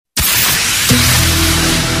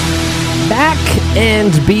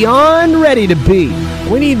And beyond ready to be.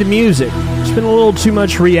 We need the music. It's been a little too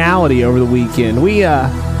much reality over the weekend. We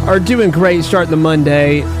are doing great starting the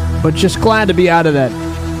Monday, but just glad to be out of that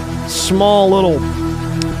small little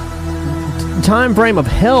time frame of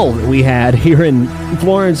hell that we had here in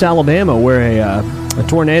Florence, Alabama, where a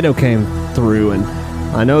tornado came through. And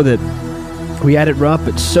I know that we had it rough,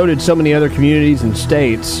 but so did so many other communities and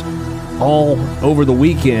states all over the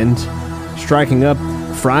weekend, striking up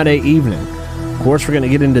Friday evening. Of course, we're going to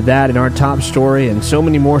get into that in our top story and so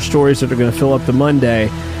many more stories that are going to fill up the Monday.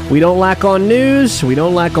 We don't lack on news. We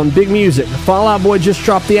don't lack on big music. Fall Out Boy just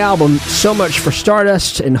dropped the album So Much for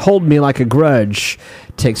Stardust, and Hold Me Like a Grudge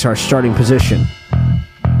takes our starting position.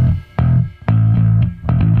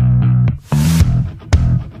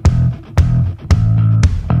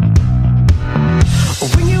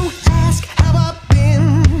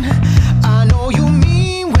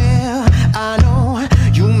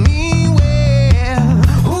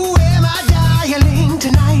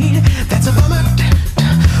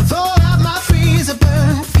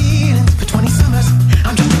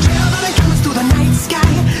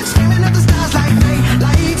 Screaming at the stars like night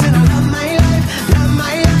lights, and I love my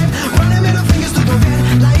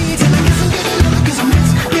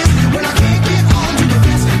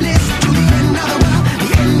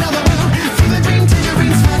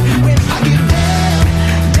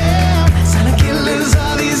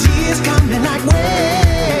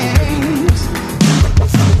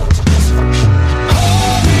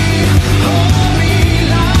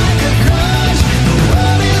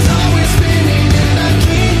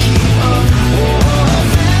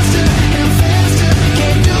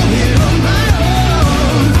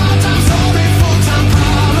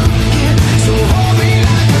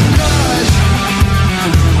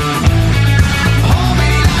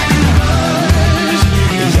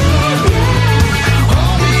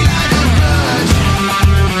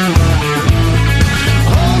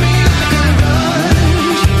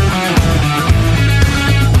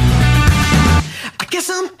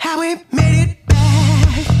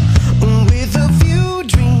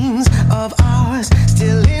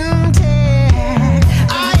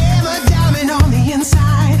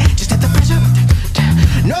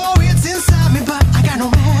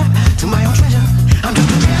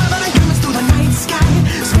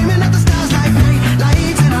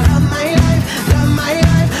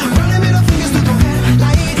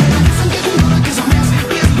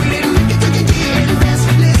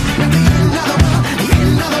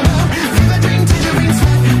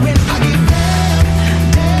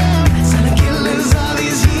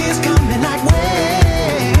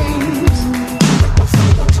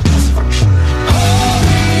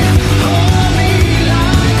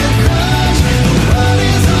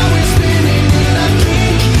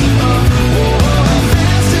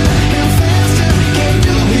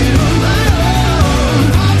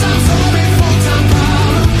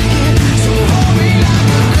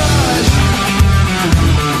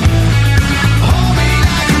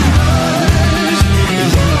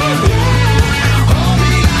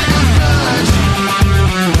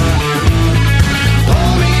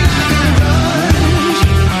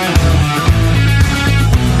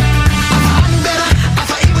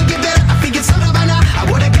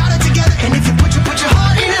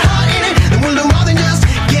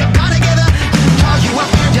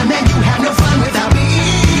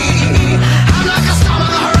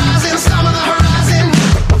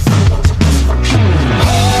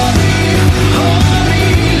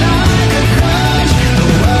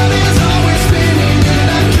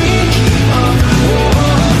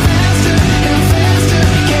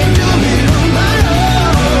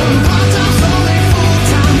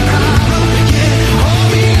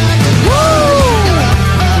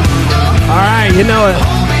You know it.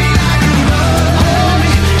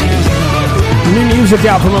 New music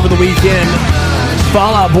out from over the weekend.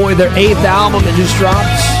 Fall Out Boy, their 8th album that just dropped.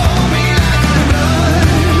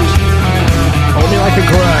 Hold Me Like a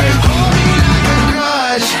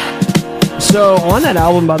Grudge. So on that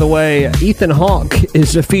album, by the way, Ethan Hawke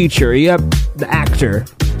is a feature. Yep, the actor.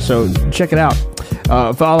 So check it out.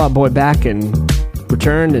 Fall Out Boy back and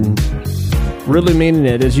returned and really meaning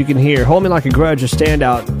it, as you can hear. Hold Me Like a Grudge, a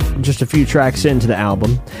standout just a few tracks into the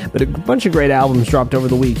album. But a bunch of great albums dropped over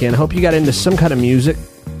the weekend. Hope you got into some kind of music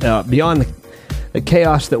beyond the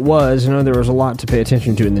chaos that was. I know there was a lot to pay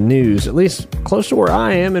attention to in the news, at least close to where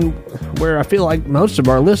I am and where I feel like most of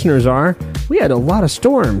our listeners are. We had a lot of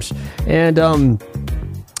storms. And I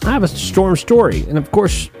have a storm story. And of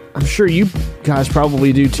course, I'm sure you guys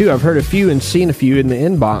probably do too. I've heard a few and seen a few in the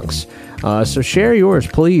inbox. So share yours,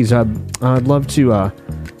 please. I'd love to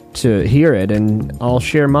to hear it, and I'll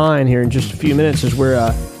share mine here in just a few minutes as we're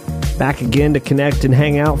back again to connect and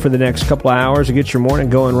hang out for the next couple of hours to get your morning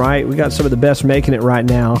going right. We got some of the best making it right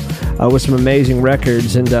now with some amazing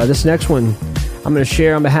records, and this next one I'm going to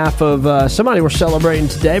share on behalf of somebody we're celebrating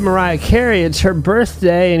today, Mariah Carey. It's her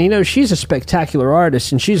birthday, and you know, she's a spectacular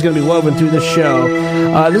artist, and she's going to be woven through this show.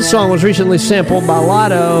 This song was recently sampled by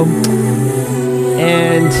Lotto,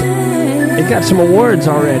 and it got some awards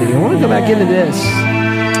already. I want to go back into this.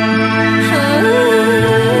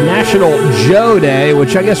 National Joe Day,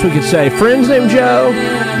 which I guess we could say friends named Joe,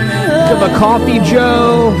 cup of coffee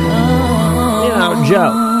Joe, you know,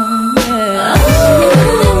 Joe.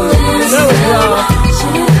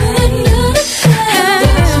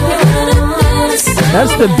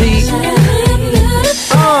 That's the beat.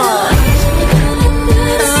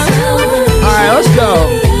 Alright, let's go.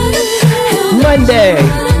 Monday,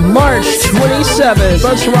 March 27th.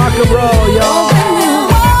 Let's rock and roll, y'all.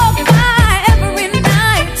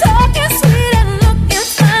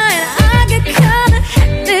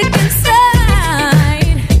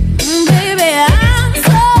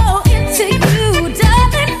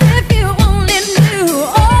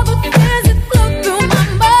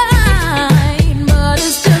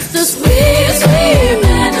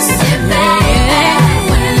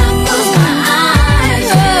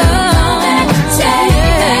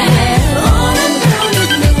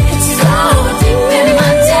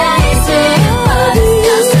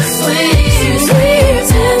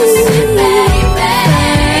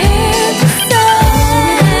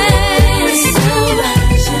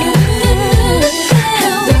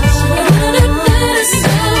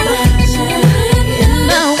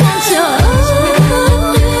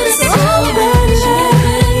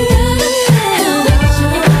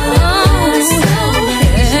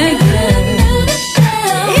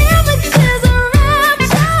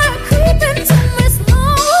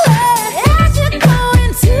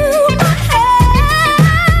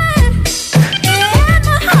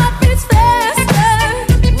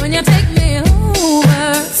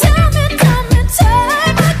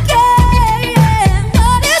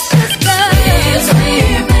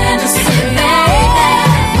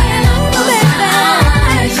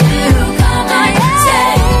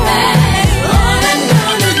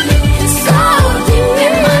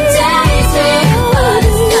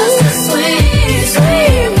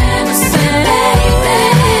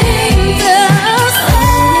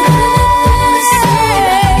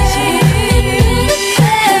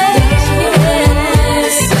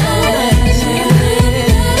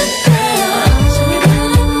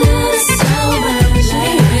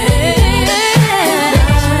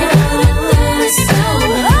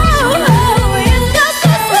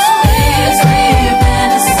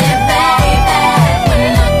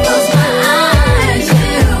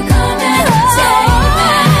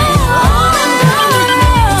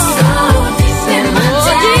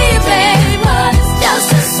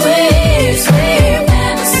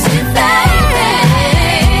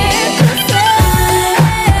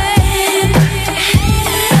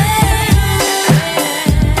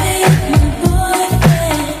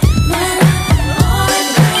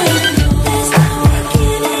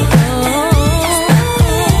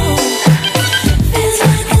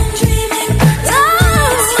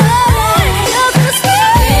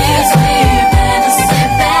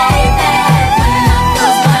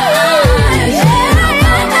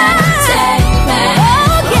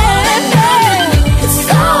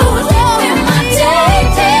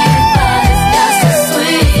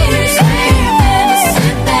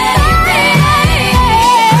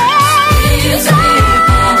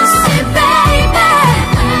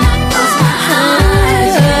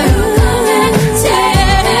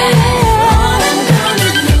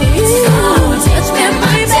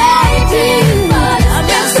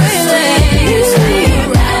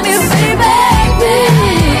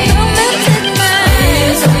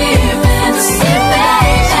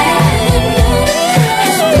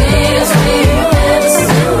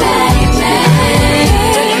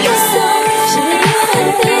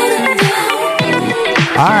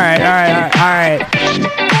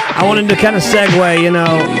 To kind of segue, you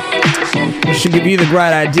know, this should give you the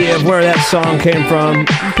right idea of where that song came from.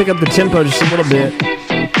 Pick up the tempo just a little bit.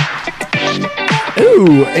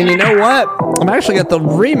 Ooh, and you know what? I've actually got the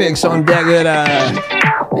remix on deck that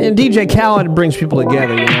and DJ Khaled brings people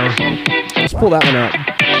together, you know. Let's pull that one up.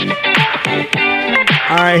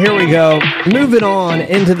 All right, here we go. Moving on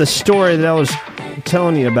into the story that I was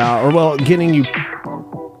telling you about, or well, getting you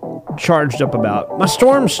charged up about. My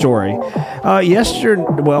storm story. Yesterday,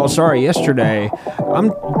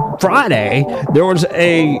 Friday, there was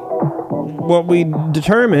what we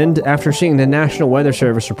determined after seeing the National Weather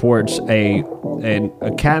Service reports a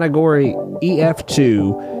category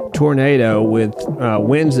EF2 tornado with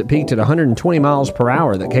winds that peaked at 120 miles per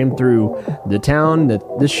hour that came through the town that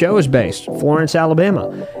this show is based, Florence, Alabama.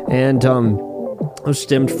 And it was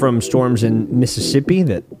stemmed from storms in Mississippi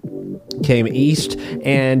that came east,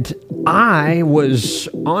 and I was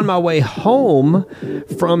on my way home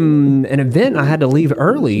from an event I had to leave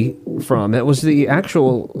early from. It was the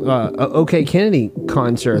actual OK Kennedy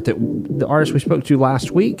concert that the artist we spoke to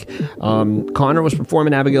last week. Connor was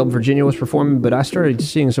performing, Abigail, Virginia was performing, but I started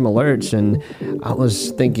seeing some alerts, and I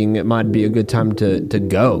was thinking it might be a good time to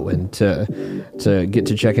go and to get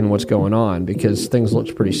to check in what's going on, because things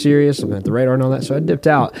looked pretty serious. I'm at the radar and all that, so I dipped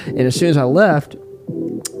out. And as soon as I left,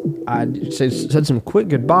 I said some quick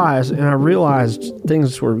goodbyes, and I realized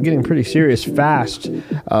things were getting pretty serious fast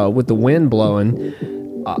with the wind blowing.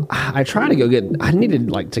 I tried to I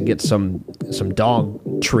needed to get some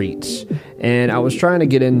dog treats, and I was trying to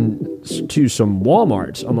get into some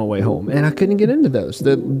Walmarts on my way home, and I couldn't get into those.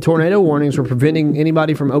 The tornado warnings were preventing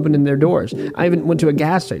anybody from opening their doors. I even went to a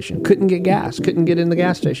gas station, couldn't get gas, couldn't get in the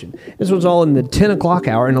gas station. This was all in the 10 o'clock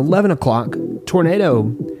hour, and 11 o'clock,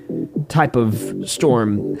 tornado type of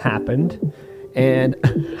storm happened, and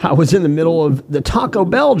I was in the middle of the Taco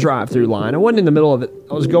Bell drive-through line. I wasn't in the middle of it.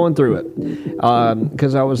 I was going through it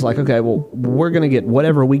because I was like, okay, well, we're going to get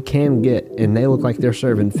whatever we can get, and they look like they're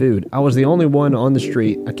serving food. I was the only one on the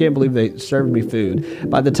street. I can't believe they served me food.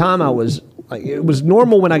 By the time it was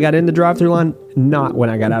normal when I got in the drive-through line, not when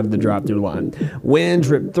I got out of the drive-through line. Winds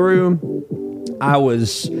ripped through. I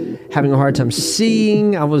was having a hard time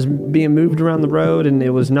seeing. I was being moved around the road, and it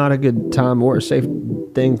was not a good time or a safe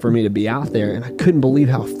thing for me to be out there. And I couldn't believe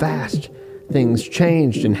how fast things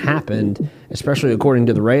changed and happened, especially according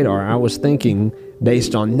to the radar. I was thinking,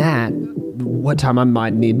 based on that, what time I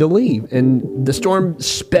might need to leave. And the storm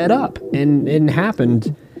sped up and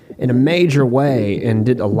happened in a major way and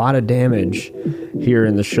did a lot of damage here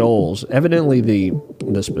in the Shoals. Evidently,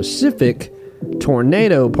 the specific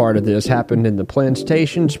tornado part of this happened in the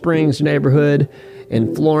Plantation Springs neighborhood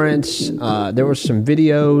in Florence. There were some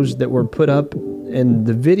videos that were put up, and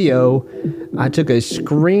the video I took a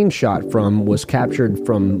screenshot from was captured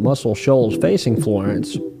from Muscle Shoals facing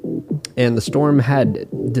Florence, and the storm had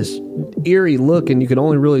this eerie look, and you could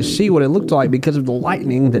only really see what it looked like because of the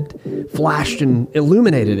lightning that flashed and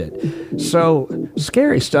illuminated it. So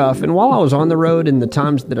scary stuff. And while I was on the road in the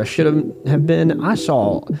times that I should have been, I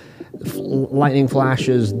saw lightning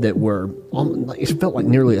flashes that were, it felt like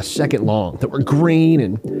nearly a second long, that were green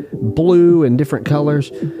and blue and different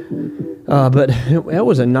colors. But it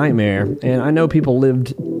was a nightmare, and I know people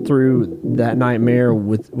lived through that nightmare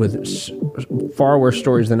with far worse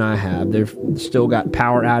stories than I have. They've still got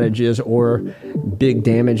power outages or big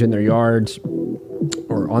damage in their yards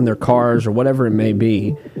or on their cars or whatever it may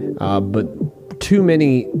be. But too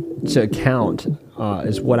many to count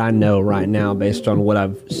is what I know right now based on what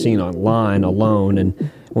I've seen online alone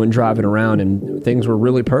and when driving around, and things were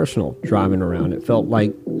really personal driving around. It felt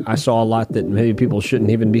like I saw a lot that maybe people shouldn't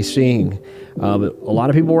even be seeing. But a lot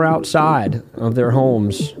of people were outside of their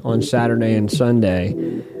homes on Saturday and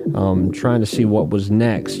Sunday trying to see what was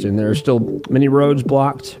next. And there are still many roads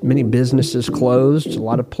blocked, many businesses closed, a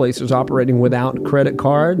lot of places operating without credit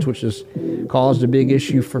cards, which has caused a big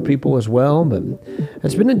issue for people as well. But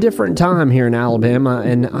it's been a different time here in Alabama,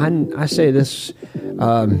 and I say this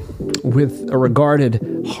with a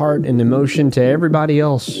regarded heart and emotion to everybody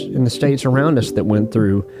else in the states around us that went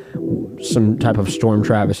through some type of storm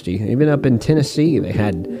travesty. Even up in Tennessee, they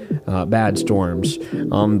had bad storms.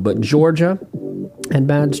 But Georgia had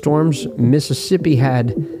bad storms. Mississippi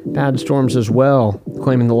had bad storms as well,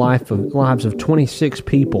 claiming the lives of 26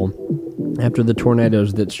 people after the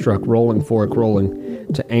tornadoes that struck Rolling Fork,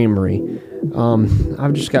 rolling to Amory.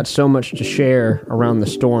 I've just got so much to share around the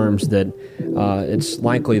storms that it's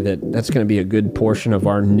likely that's going to be a good portion of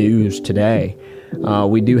our news today.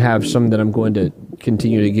 We do have some that I'm going to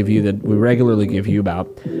continue to give you that we regularly give you about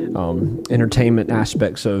entertainment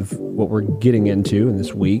aspects of what we're getting into in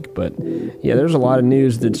this week. But yeah, there's a lot of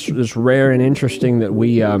news that's rare and interesting that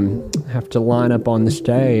we have to line up on this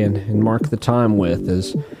day and mark the time with.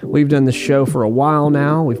 As we've done this show for a while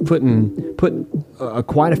now, we've put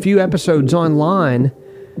quite a few episodes online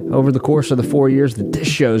over the course of the 4 years that this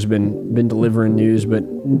show's been delivering news. But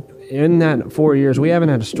in that 4 years, we haven't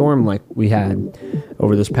had a storm like we had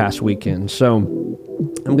over this past weekend. So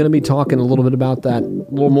I'm going to be talking a little bit about that, a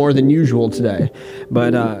little more than usual today.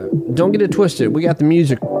 But don't get it twisted. We got the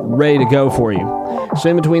music ready to go for you. So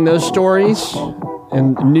in between those stories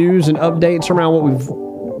and news and updates around what we've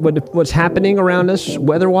what's happening around us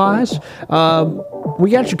weather-wise, we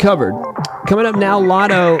got you covered. Coming up now,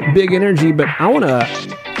 Lotto, Big Energy, but I want to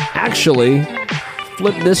actually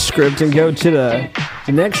flip this script and go to the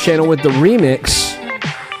next channel with the remix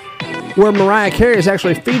where Mariah Carey is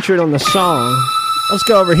actually featured on the song. Let's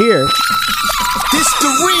go over here. This the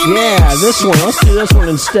remix. Yeah, this one. Let's do this one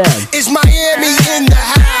instead. Is Miami in the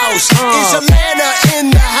house? Is Atlanta in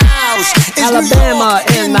the house? Is Alabama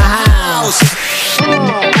New York in the house.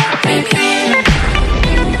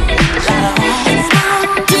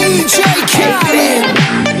 DJ Khaled.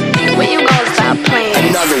 When you gonna stop playing?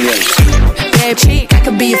 Another one. Bad chick, I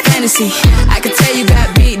could be a fantasy. I could tell you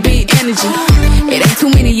got big energy. It ain't too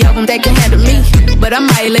many of them that can handle me, but I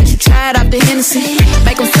might let you try it off the Hennessy.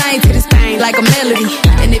 Make them sing to this thing like a melody.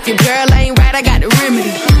 And if your girl ain't right, I got the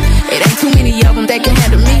remedy. It ain't too many of them that can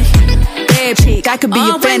handle me. Bad chick, I could be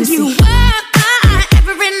a fantasy. When you walk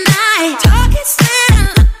every night, talking slim,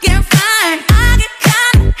 looking fine, I get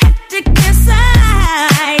kinda hectic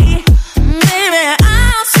inside. Baby,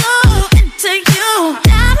 I'm so into you.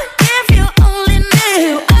 Never if you only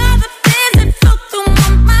knew all the things that flow through my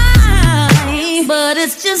mind. But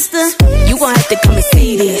it's just a You gon' have to come and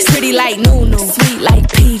see this. Pretty like Nunu, sweet like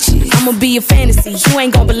peaches. I'ma be a fantasy, you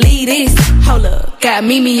ain't gon' believe this. Hold up, got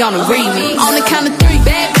Mimi on the remix. On the count of three,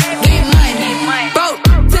 back, get money. Broke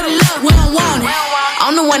to the love, we don't want it.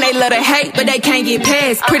 I'm the one they love to hate, but they can't get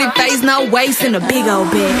past. Pretty face, no waist, and a big old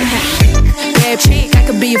bag. Bad chick, I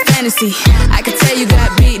could be a fantasy. I could tell you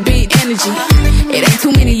got big energy. It ain't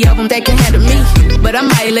too many of them that can handle me, but I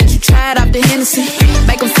might let you try it off the Hennessy.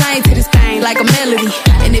 Make them sing to this thing like a melody.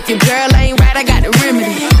 And if your girl ain't right, I got the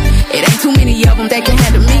remedy. It ain't too many of them that can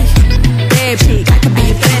handle me. Bad chick, I could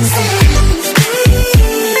be a fantasy.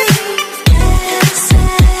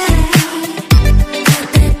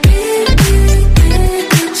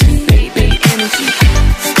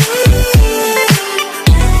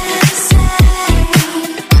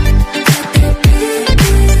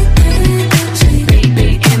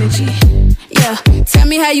 Tell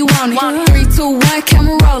me how you want it. 3, 2, 1,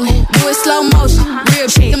 camera rolling. Do it slow motion. Real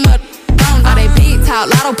shit. Them up on all they big talk.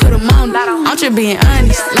 Lotto put them on. I'm just being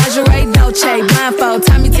honest. Lingerie, Dolce, blindfold.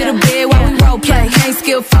 Tie me to the bed while we role play. Can't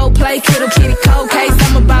skill folk play. Kiddo, kitty, cold case.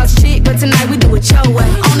 I'm about shit, but tonight we do it your way.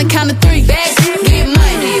 On the count of 3, bags, get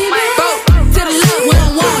money. Broke to the left, we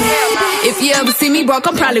don't want it. If you ever see me broke,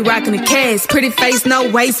 I'm probably rocking a cast. Pretty face,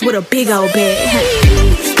 no waist, with a big old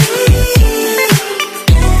bag.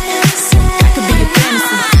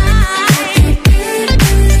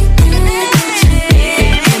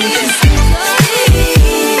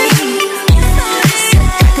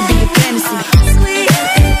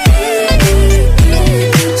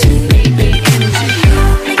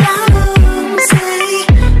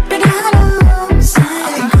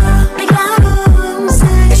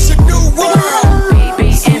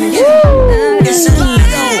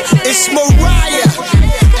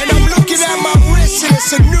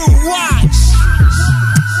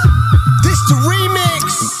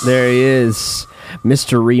 There he is,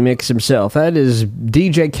 Mr. Remix himself. That is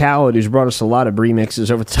DJ Khaled, who's brought us a lot of remixes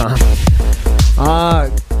over time. All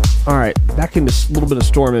right, back into a little bit of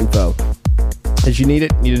storm info. As you need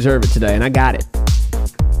it, you deserve it today, and I got it.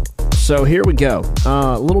 So here we go.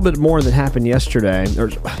 A little bit more that happened yesterday. Or,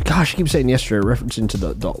 gosh, I keep saying yesterday, referencing to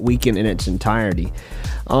the weekend in its entirety.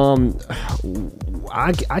 I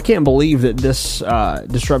can't believe that this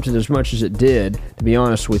disrupted as much as it did, to be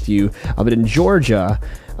honest with you. But in Georgia,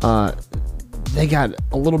 they got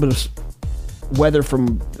a little bit of weather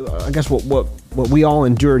from, I guess, what we all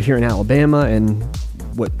endured here in Alabama and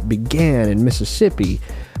what began in Mississippi.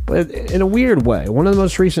 But in a weird way, one of the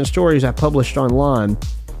most recent stories I published online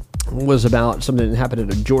was about something that happened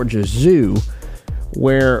at a Georgia zoo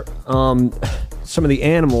where some of the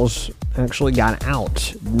animals actually got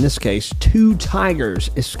out. In this case, 2 tigers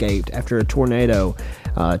escaped after a tornado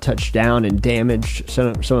touched down and damaged some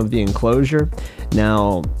of the enclosure.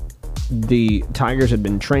 Now, the tigers had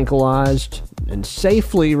been tranquilized and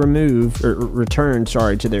safely returned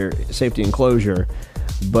to their safety enclosure,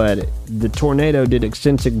 but the tornado did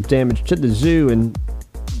extensive damage to the zoo, and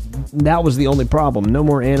that was the only problem. No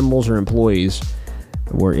more animals or employees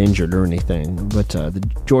were injured or anything. But the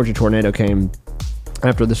Georgia tornado came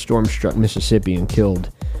after the storm struck Mississippi and killed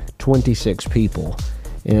 26 people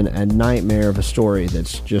in a nightmare of a story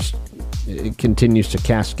that's just, it continues to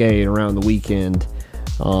cascade around the weekend.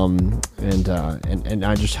 And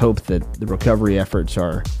I just hope that the recovery efforts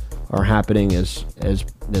are happening as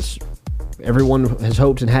everyone has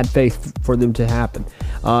hoped and had faith for them to happen.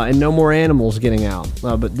 And no more animals getting out.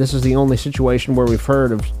 But this is the only situation where we've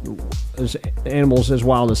heard of animals as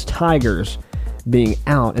wild as tigers being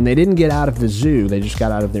out, and they didn't get out of the zoo. They just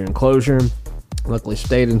got out of their enclosure. Luckily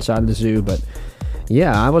stayed inside the zoo, but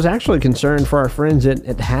yeah, I was actually concerned for our friends at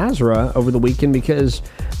Hazra over the weekend because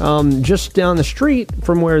just down the street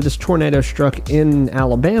from where this tornado struck in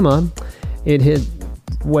Alabama, it hit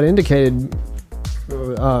what indicated,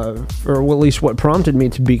 or at least what prompted me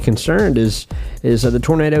to be concerned is the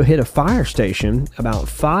tornado hit a fire station about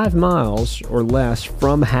 5 miles or less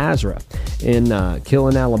from Hazra in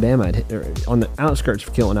Killen, Alabama. On the outskirts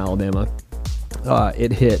of Killen, Alabama.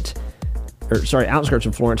 Outskirts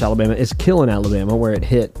of Florence, Alabama. It's Killen, Alabama, where it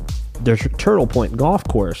hit their Turtle Point golf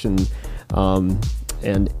course, and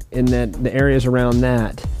in the areas around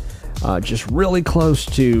that, just really close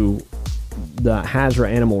to the Hazra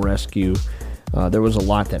Animal Rescue. There was a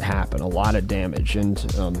lot that happened, a lot of damage, and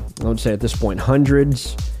I would say at this point,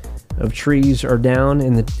 hundreds of trees are down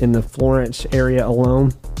in the Florence area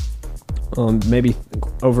alone. Maybe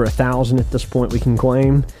over 1,000 at this point we can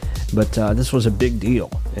claim, but this was a big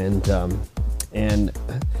deal, and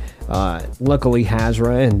luckily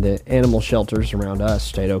Hazra and the animal shelters around us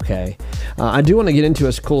stayed okay. I do want to get into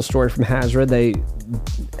a cool story from Hazra. They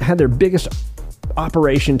had their biggest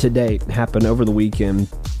operation to date happen over the weekend,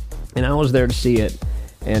 and I was there to see it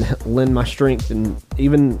and lend my strength, and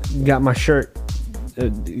even got my shirt.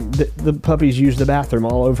 The puppies used the bathroom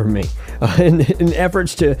all over me in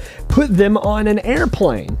efforts to put them on an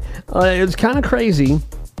airplane. It was kind of crazy.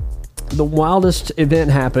 The wildest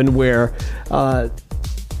event happened where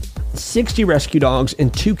 60 rescue dogs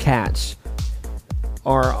and 2 cats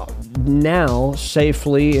are now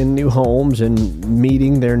safely in new homes and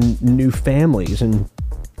meeting their new families and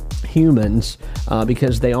humans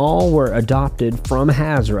because they all were adopted from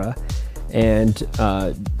Hazra and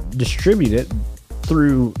distributed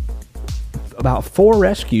through about 4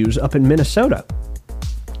 rescues up in Minnesota.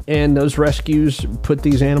 And those rescues put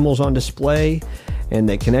these animals on display, and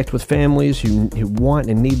they connect with families who want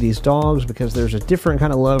and need these dogs because there's a different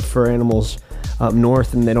kind of love for animals up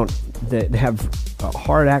north, and they have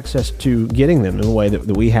hard access to getting them in the way that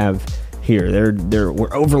we have here.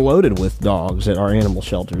 We're overloaded with dogs at our animal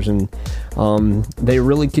shelters, and they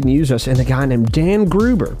really can use us. And a guy named Dan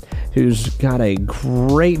Gruber, who's got a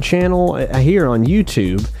great channel here on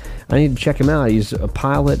YouTube. I need to check him out. He's a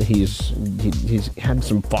pilot. He's had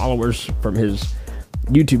some followers from his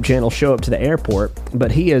YouTube channel show up to the airport,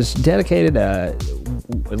 but he has dedicated at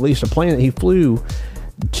least a plane that he flew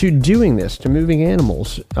to doing this, to moving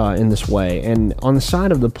animals in this way. And on the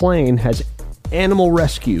side of the plane has Animal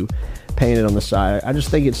Rescue painted on the side. I just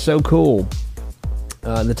think it's so cool,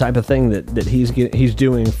 the type of thing that he's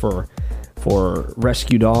doing for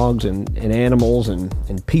rescue dogs and animals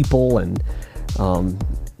and people, and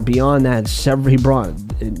beyond that, he brought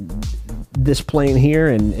this plane here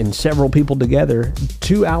and several people together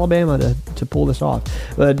to Alabama to pull this off.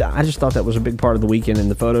 But I just thought that was a big part of the weekend, and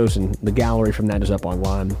the photos and the gallery from that is up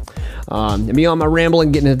online. And beyond my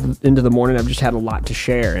rambling, getting into the morning, I've just had a lot to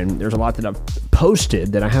share, and there's a lot that I've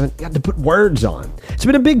posted that I haven't got to put words on. It's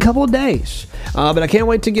been a big couple of days, but I can't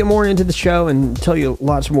wait to get more into the show and tell you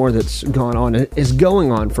lots more that's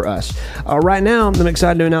going on for us. Right now, I'm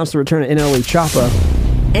excited to announce the return of NLE Choppa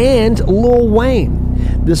and Lil Wayne.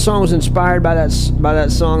 This song was inspired by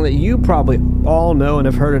that song that you probably all know and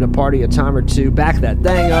have heard at a party a time or two. Back that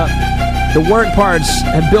thing up. The work parts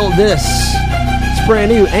have built this. It's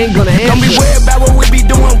brand new. Ain't gonna answer. Don't be worried about what we be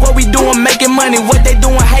doing, what we doing, making money. What they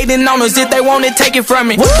doing, hating on us. If they want it, take it from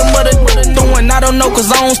me. What the mother doing, I don't know,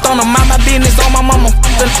 cause I don't stone them. Mind my business on my mama.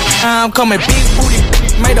 I'm coming big booty.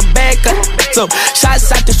 Made a bag up.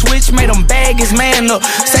 Shots out the switch, made them bag his man up.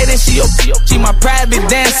 Say that she my private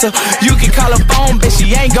dancer. You can call her phone, but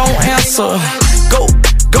she ain't gon' answer. Go.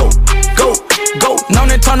 Known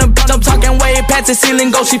to turn up, I'm talking way past the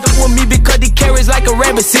ceiling. Go, she fuck with me because he carries like a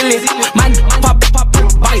rabbit silly. My pop,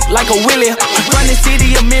 bite like a willy. Run the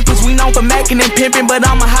city of Memphis, we known for macking and pimping. But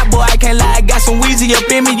I'm a hot boy, I can't lie, I got some Weezy up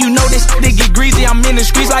in me. You know this shit get greasy, I'm in the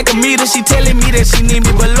streets like a meter. She telling me that she need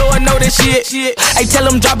me, but Lord know that shit. Hey, tell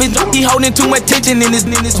him drop it, he holding too much tension in his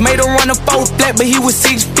made her run a 4 flat, but he was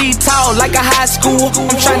 6 feet tall, like a high school.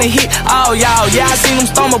 I'm trying to hit all y'all, yeah, I seen him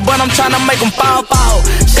stumble, but I'm trying to make him fall.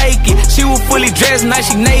 Shake it, she was fully dressed, now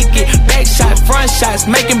she naked. Back shot, front shots,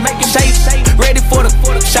 making shake. Ready for the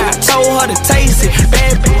shot, told her to taste it.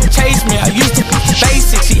 Bad bitch chase me, I used to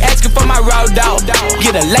basic. She asking for my raw dog,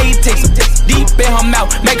 get a latex deep in her mouth,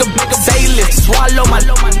 make a say lift. Swallow my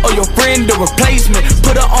or your friend the replacement.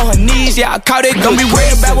 Put her on on her knees, yeah, I caught it. Don't be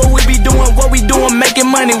worried about what we doing, making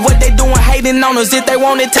money. What they doing, hating on us. If they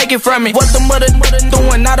want it, take it from me. What the mother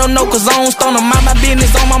doing, I don't know, cause I don't stone them. Mind my business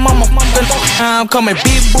on my mama. I'm coming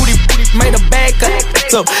big booty, made a bag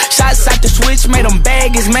up. Shots out the switch, made them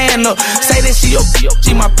bag his man up. Say that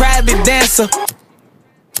she my private dancer.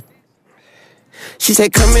 She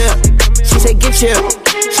said, come here. She said, get chill.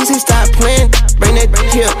 She said, stop playing. Bring that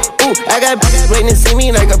here. Ooh, I got waiting to see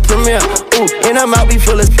me like a premiere. Ooh, and I'm out, be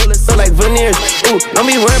full of so like veneers. Ooh, don't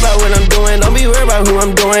be worried about what I'm doing. Don't be worried about who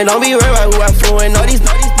I'm doing. Don't be worried about who I'm fooling. All these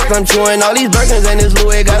I'm chewing. All these Birkins and this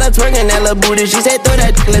Louis. Got her twerking that little booty. She said, throw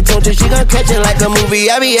that Latuncha. She gon' catch it like a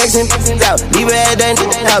movie. I be Xing out. Leave her at that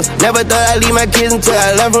house. Never thought I'd leave my kids until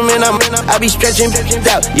I learn from it. I be stretching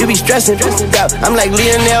out. You be stressing out. I'm like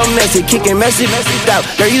Lionel Messi, kicking messy out.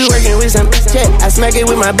 Girl, you working with some check. I smack it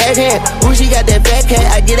with my backhand. Ooh, she got that fat cat.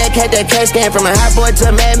 I get that cat scan. From a hot boy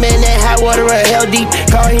to a madman. That hot water or hell deep.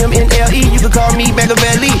 Call him NLE. You can call me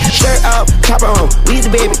Machiavelli. Shirt off, top on.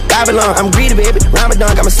 Weezy baby, Babylon. I'm greedy baby.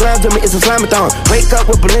 Ramadan got my slime to me. It's a slime-a-thon. Wake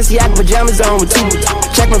up with Balenciaga pajamas on with two.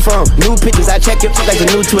 Check my phone. New pictures. I check it like a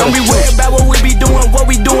new Twitter. Don't be worried about what we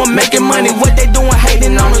doing, making money. What they doing,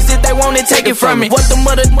 hating on us. If they want it, take it from me. What the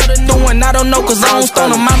mother doing, I don't know, cause I don't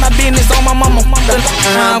stone them. Mind my business on my mama.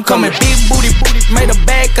 I'm coming big booty, made a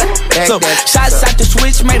bag up. So shots out the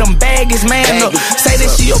switch, made them bag his man up. Say that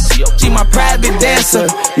she my private dancer.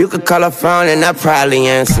 You could call her phone and I probably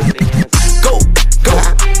answer. Go, go,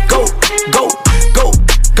 go, go, go,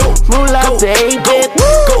 go. Moolah, baby.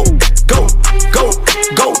 Go, go, go,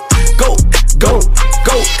 go, go, go,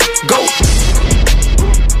 go, go.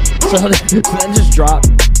 So that just dropped.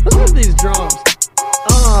 Listen to these drums.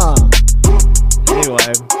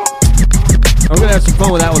 Anyway, I'm gonna have some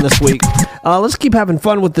fun with that one this week. Let's keep having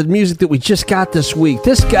fun with the music that we just got this week.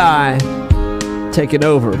 This guy taking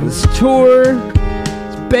over. This tour,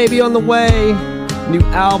 this baby on the way, new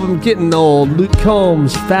album getting old. Luke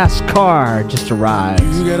Combs' Fast Car just arrived.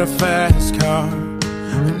 You got a fast car,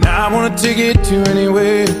 and I wanna take it to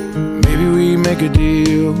anywhere. Maybe we make a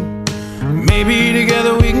deal. Maybe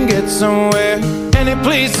together we can get somewhere. Any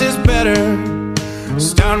place is better.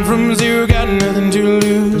 Starting from zero, got nothing to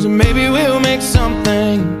lose. Maybe we'll make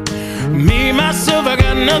something. Me, myself, I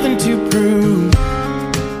got nothing to prove.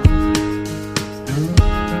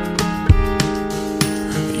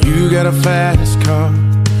 You got a fast car,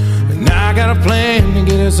 and I got a plan to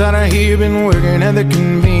get us out of here. Been working at the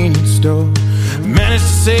convenience store. Managed to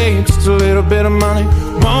save just a little bit of money.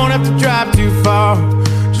 Won't have to drive too far,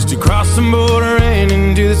 just to cross the border and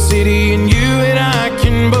into the city. And you and I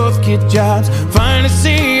can both get jobs, finally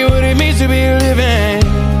see what it means to be living.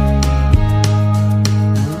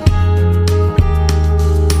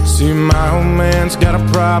 See, my old man's got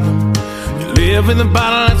a problem. You live in the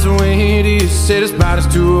bottle, that's the way it is. Said his body's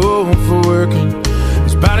too old for working,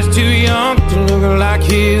 his body's too young to look like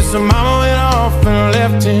his. So mama went off and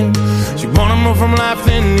left him. She wanted more from life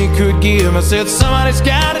than he could give. I said somebody's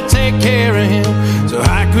gotta take care of him. So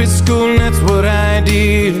I quit school and that's what I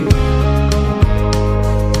did.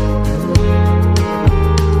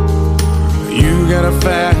 You got a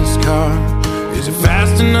fast car. Is it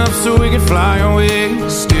fast enough so we can fly away?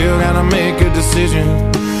 Still gotta make a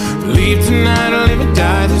decision. Leave tonight or live and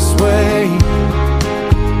die this way.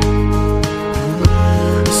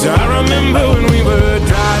 So I remember when we were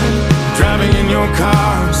driving in your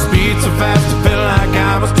car. Speed so fast it felt like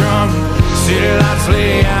I was drunk. City lights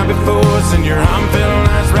lay out before us, and your arm felt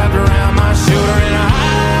nice wrapped around my shoulder. And I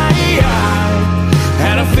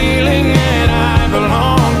had a feeling that I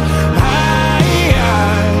belonged. I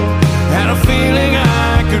had a feeling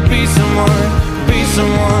I could be someone, be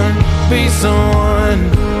someone, be someone.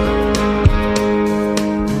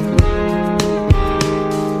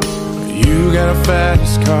 You got a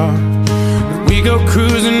fast car. We go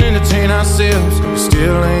cruising, entertain ourselves. We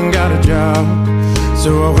still ain't got a job. So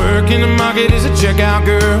I work in the market as a checkout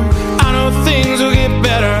girl. I know things will get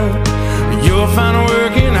better. You'll find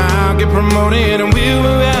work and I'll get promoted, and we'll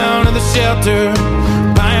move out of the shelter,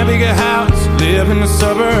 buy a bigger house, live in the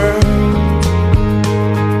suburbs.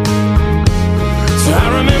 So I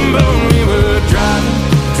remember when we were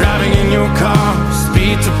driving in your car.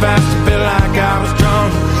 Speed so fast it felt like I was drunk.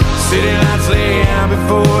 City lights lay out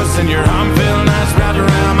before us, and your arm felt nice wrapped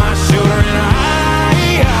around my shoulder. And I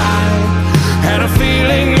had a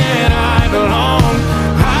feeling that I belonged.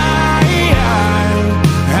 I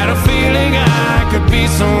had a feeling I could be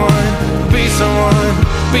someone, be someone,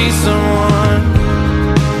 be someone.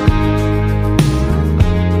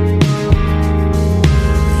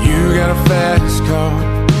 You got a fast car.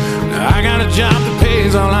 Now I got a job that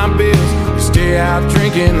pays all our bills. We stay stay out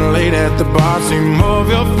drinking late at the bar. See more of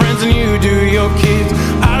your friends than you do your kids.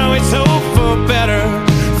 I'd always hope for better.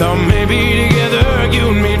 Thought maybe together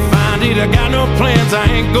you and me'd find it. I got no plans, I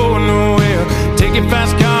ain't going nowhere. Take your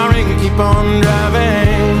fast car and keep on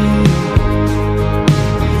driving.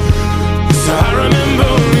 So I remember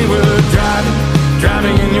when we were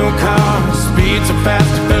driving in your car. Speed so fast,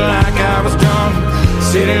 I felt like I was drunk.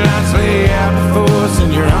 City lights lay out before us,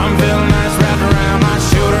 and your arm felt nice wrapped around my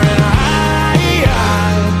shoulder. And I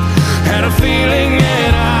had a feeling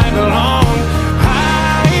that I belonged. I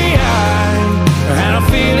had a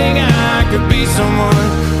feeling I could be someone,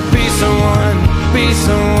 be someone, be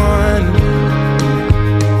someone.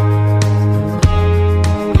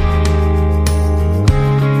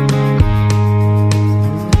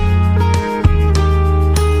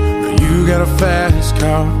 You got a fast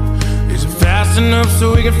car. Is it fast enough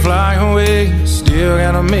so we can fly away? Still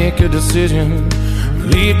gotta make a decision.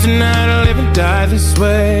 Leave tonight or live and die this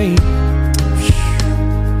way.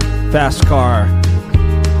 Fast Car,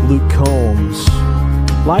 Luke Combs.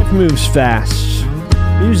 Life moves fast.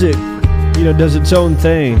 Music, does its own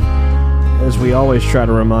thing, as we always try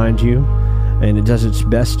to remind you. And it does its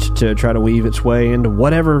best to try to weave its way into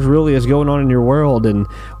whatever really is going on in your world, and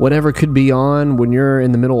whatever could be on when you're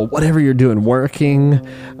in the middle of whatever you're doing, working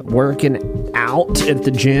out at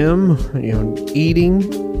the gym, eating,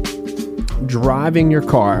 driving your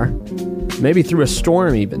car, maybe through a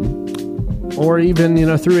storm even, or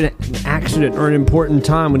even, through an accident or an important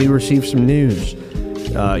time when you receive some news.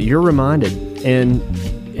 You're reminded, and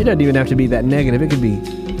it doesn't even have to be that negative. It could be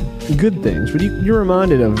good things, but you're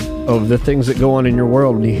reminded of the things that go on in your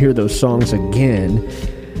world when you hear those songs again.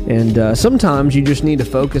 And sometimes you just need to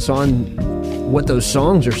focus on what those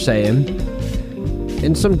songs are saying,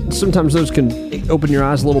 and sometimes those can open your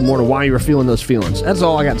eyes a little more to why you were feeling those feelings. That's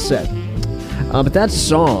all I got to say. But that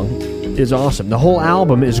song is awesome. The whole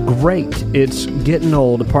album is great. It's Getting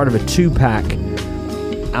Old, a part of a 2-pack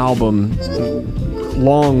album,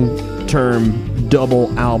 long-term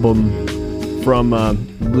double album from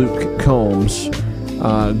Luke Combs,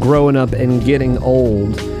 Growing Up and Getting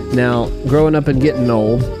Old. Now, Growing Up and Getting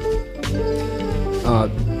Old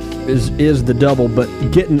is the double, but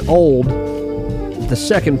Getting Old, the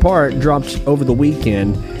second part, drops over the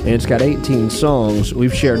weekend, and it's got 18 songs.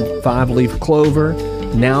 We've shared 5-Leaf Clover,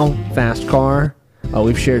 now Fast Car.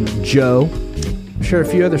 We've shared Joe. We've shared a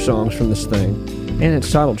few other songs from this thing, and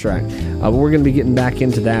its title track. But we're going to be getting back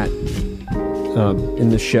into that in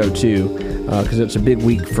this show, too, because it's a big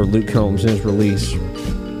week for Luke Combs and his release.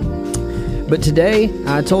 But today,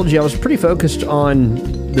 I told you I was pretty focused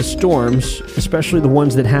on the storms, especially the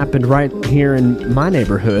ones that happened right here in my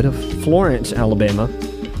neighborhood of Florence, Alabama.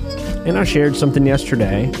 And I shared something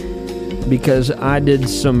yesterday because I did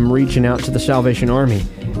some reaching out to the Salvation Army.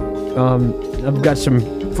 I've got some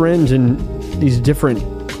friends in these different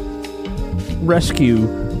rescue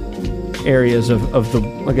areas of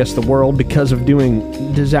the world because of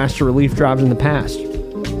doing disaster relief drives in the past.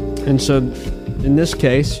 And so, in this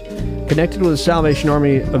case, connected with the Salvation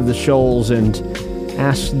Army of the Shoals and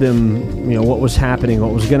asked them, what was happening,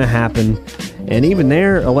 what was going to happen. And even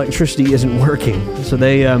their electricity isn't working. So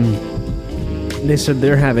they said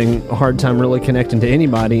they're having a hard time really connecting to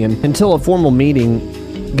anybody. And until a formal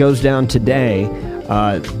meeting goes down today,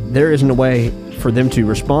 there isn't a way for them to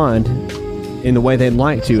respond in the way they'd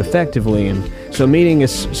like to effectively. And so a meeting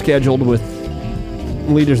is scheduled with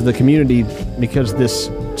leaders of the community because this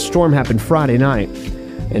storm happened Friday night.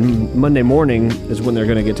 And Monday morning is when they're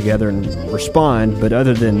going to get together and respond. But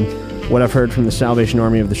other than what I've heard from the Salvation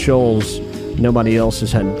Army of the Shoals, nobody else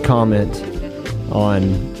has had comment on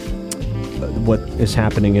what is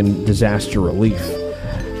happening in disaster relief.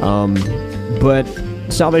 But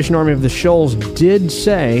Salvation Army of the Shoals did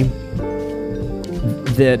say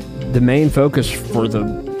that the main focus for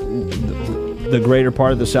the greater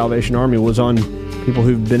part of the Salvation Army was on people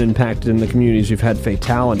who've been impacted in the communities who've had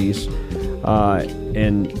fatalities.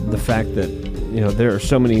 And the fact that, there are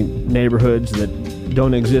so many neighborhoods that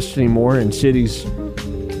don't exist anymore in cities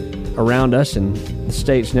around us and the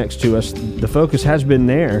states next to us. The focus has been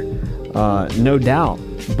there, no doubt.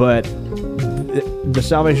 But the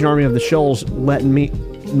Salvation Army of the Shoals let me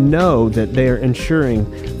know that they are ensuring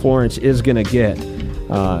Florence is going to get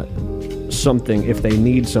something if they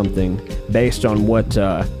need something based on what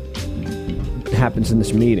happens in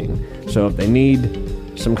this meeting. So if they need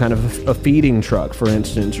some kind of a feeding truck, for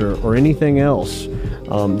instance, or anything else,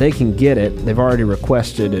 they can get it. They've already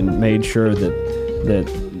requested and made sure that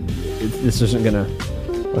this isn't going to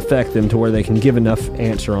affect them to where they can give enough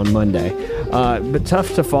answer on Monday. But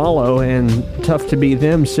tough to follow and tough to be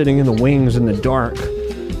them sitting in the wings in the dark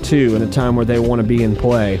too, in a time where they want to be in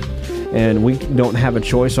play. And we don't have a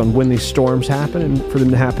choice on when these storms happen, and for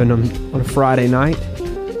them to happen on a Friday night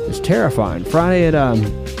is terrifying. Friday at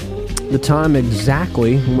the time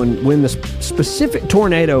exactly when the specific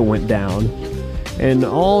tornado went down, and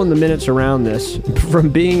all in the minutes around this, from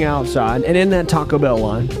being outside and in that Taco Bell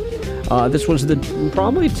line, this was the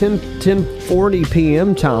probably 10:40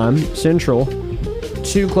 p.m. time Central,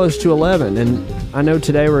 too close to 11. And I know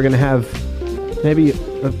today we're going to have maybe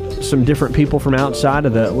some different people from outside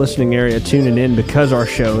of the listening area tuning in because our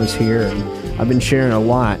show is here, and I've been sharing a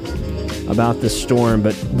lot about this storm.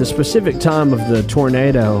 But the specific time of the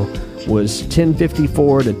tornado was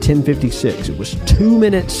 10:54 to 10:56. It was 2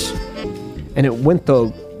 minutes, and it went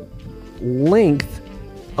the length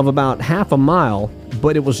of about half a mile,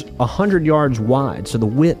 but it was 100 yards wide, so the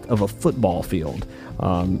width of a football field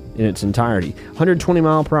in its entirety. 120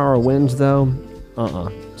 mile per hour winds, though.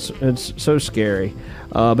 It's so scary.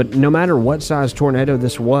 But no matter what size tornado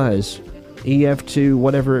this was, EF2,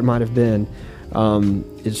 whatever it might have been,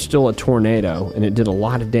 it's still a tornado, and it did a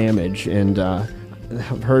lot of damage. And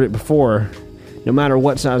I've heard it before. No matter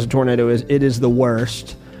what size a tornado is, it is the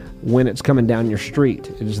worst when it's coming down your street.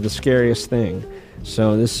 It is the scariest thing.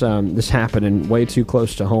 So this happened way too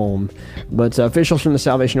close to home. But officials from the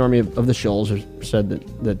Salvation Army of the Shoals have said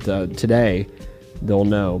that today they'll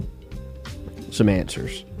know some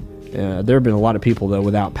answers. There have been a lot of people, though,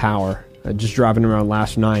 without power. Just driving around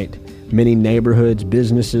last night, many neighborhoods,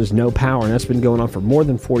 businesses, no power, and that's been going on for more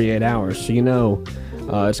than 48 hours. So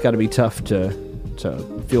it's got to be tough to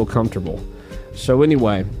feel comfortable. So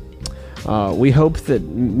anyway, we hope that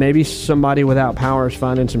maybe somebody without power is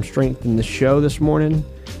finding some strength in the show this morning.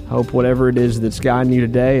 Hope whatever it is that's guiding you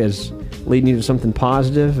today is leading you to something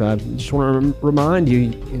positive. I just want to remind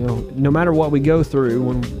you, no matter what we go through,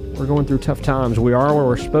 when we're going through tough times, we are where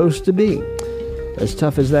we're supposed to be, as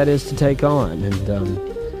tough as that is to take on.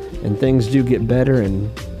 And things do get better,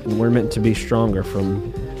 and we're meant to be stronger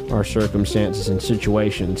from our circumstances and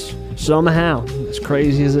situations. Somehow, as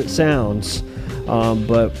crazy as it sounds,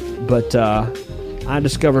 but I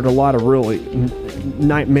discovered a lot of really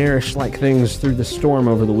nightmarish-like things through the storm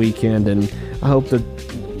over the weekend, and I hope that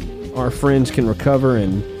our friends can recover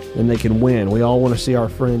and they can win. We all want to see our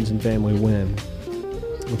friends and family win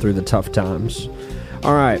through the tough times.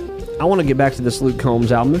 All right, I want to get back to this Luke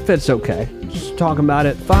Combs album, if it's okay. Just talking about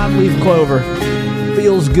it. 5 Leaf Clover.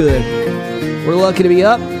 Feels good. We're lucky to be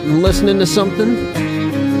up and listening to something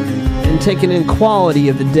and taking in quality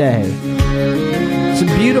of the day. It's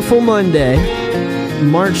a beautiful Monday,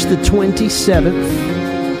 March the 27th.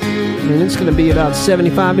 And it's going to be about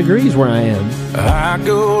 75 degrees where I am. I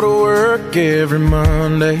go to work every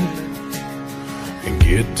Monday and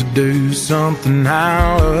get to do something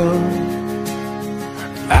I love.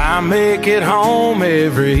 I make it home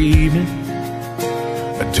every evening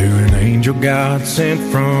to an angel God sent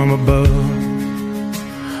from above.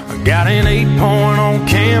 I got an 8-point on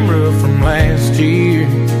camera from last year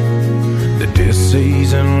that this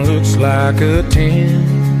season looks like a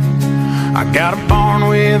 10. I got a barn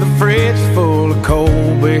with a fridge full of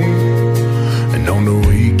cold beer, and on the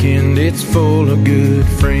weekend it's full of good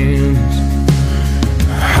friends.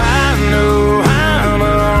 I know I'm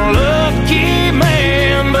a lucky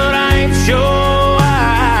man, but I ain't sure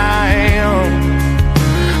I am,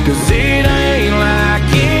 'cause it ain't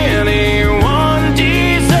like anyone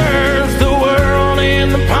deserves the world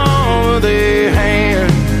in the palm of their hand.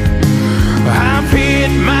 I've hit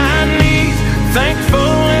my knees,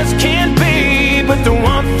 thankful as can be, but the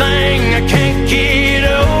one thing I can't get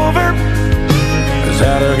over is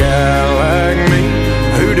how a guy like me,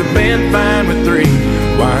 who'd have been fine with 3,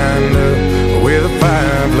 wind up with a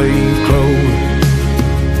 5-leaf clover.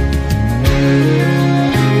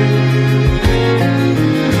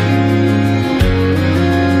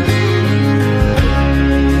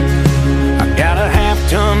 I got a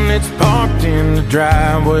half-ton that's parked in the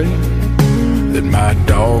driveway that my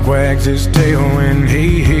dog wags his tail when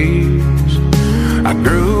he hears. I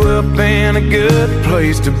grew up in a good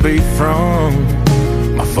place to be from.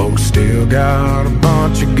 My folks still got a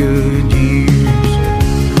bunch of good years.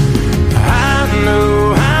 I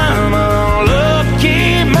know I'm a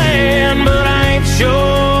lucky man, but I ain't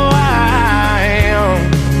sure I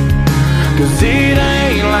am, 'cause it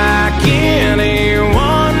ain't like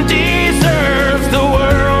anyone deserves the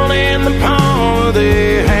world in the palm of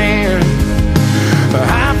their hand.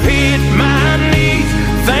 I've hit my knees,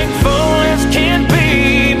 thankful as can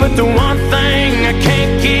be, but the one thing I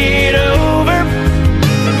can't get over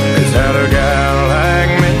is how a guy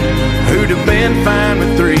like me, who'd have been fine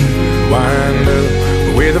with 3, wind up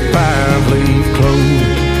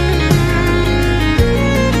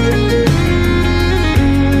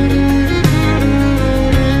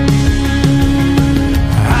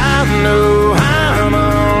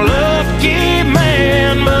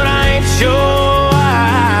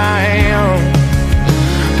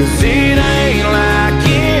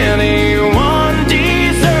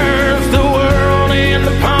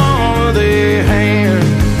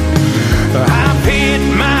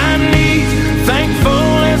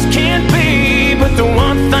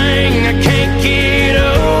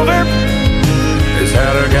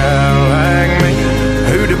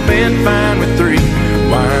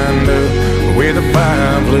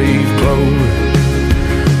 5-leaf clover.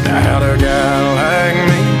 Now how'd a guy like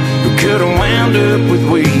me, who could've wound up with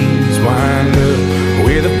weeds, wind up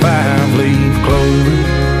with a 5-leaf clover?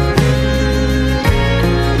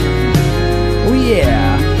 Oh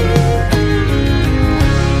yeah.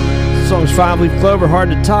 This song's 5-leaf clover, hard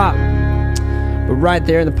to top. But right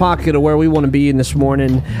there in the pocket of where we want to be in this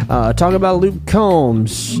morning. Talking about Luke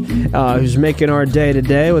Combs, who's making our day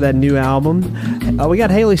today with that new album. We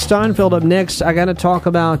got Haley Steinfeld up next. I got to talk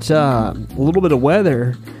about a little bit of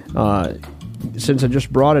weather. Since I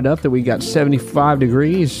just brought it up that we got 75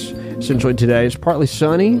 degrees essentially today. It's partly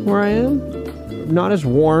sunny where I am. Not as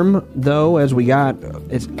warm, though, as we got.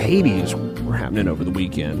 It's 80s were happening over the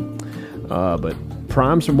weekend. But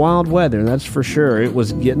prime some wild weather, that's for sure. It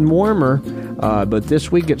was getting warmer, but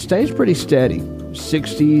this week it stays pretty steady.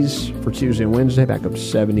 60s for Tuesday and Wednesday, back up to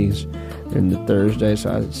 70s in the Thursday.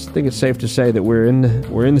 So I think it's safe to say that we're in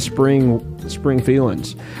the spring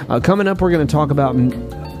feelings. Coming up, we're going to talk about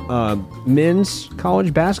men's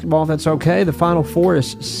college basketball, if that's okay. The Final Four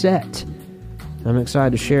is set. I'm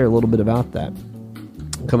excited to share a little bit about that.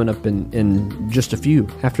 Coming up in just a few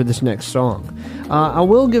after this next song. I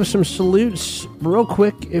will give some salutes real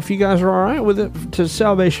quick, if you guys are all right with it, to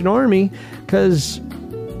Salvation Army, because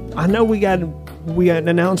I know we got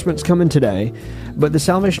announcements coming today, but the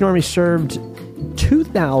Salvation Army served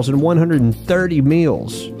 2,130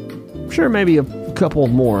 meals. I'm sure maybe a couple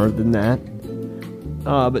more than that.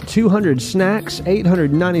 But 200 snacks,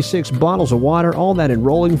 896 bottles of water, all that in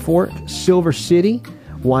Rolling Fork, Silver City,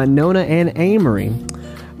 Winona, and Amory.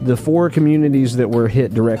 The 4 communities that were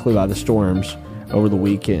hit directly by the storms over the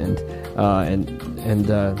weekend, and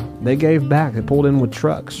they gave back. They pulled in with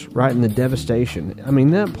trucks right in the devastation. I mean,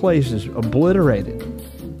 that place is obliterated.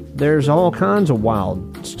 There's all kinds of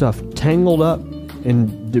wild stuff tangled up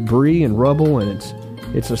in debris and rubble, and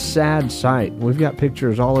it's a sad sight. We've got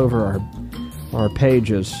pictures all over our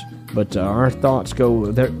pages, but our thoughts go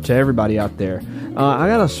there to everybody out there. I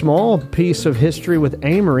got a small piece of history with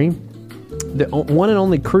Amory. The one and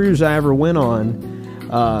only cruise I ever went on,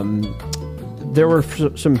 there were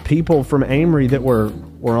some people from Amory that were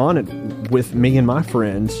on it with me and my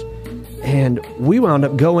friends, and we wound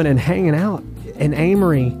up going and hanging out in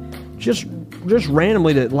Amory just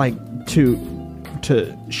randomly to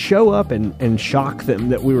show up and shock them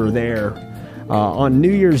that we were there on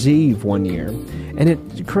New Year's Eve one year. And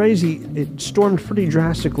it's crazy, it stormed pretty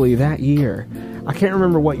drastically that year. I can't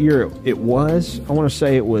remember what year it was. I want to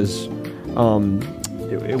say it was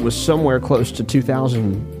somewhere close to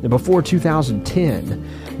 2000, before 2010.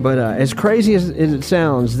 But as crazy as it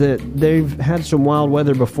sounds, that they've had some wild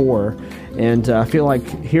weather before, and I feel like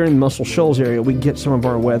here in the Muscle Shoals area, we get some of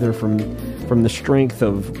our weather from the strength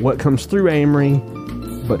of what comes through Amory,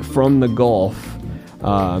 but from the Gulf.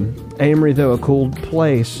 Amory, though, a cool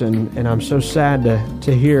place, and I'm so sad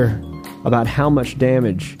to hear about how much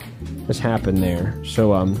damage has happened there.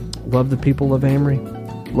 So love the people of Amory.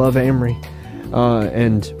 Love Amory,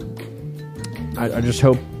 and I just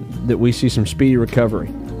hope that we see some speedy recovery.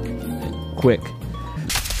 Quick.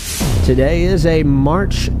 Today is a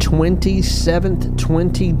March 27th,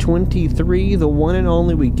 2023, the one and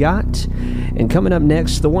only we got. And coming up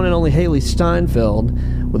next, the one and only Haley Steinfeld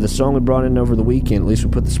with a song we brought in over the weekend. At least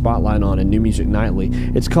we put the spotlight on in New Music Nightly.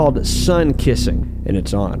 It's called Sun Kissing, and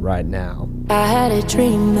it's on right now. I had a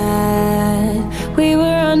dream that we were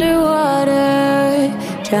underwater,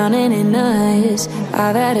 drowning in us.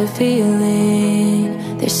 I've had a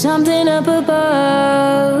feeling there's something up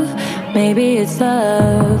above. Maybe it's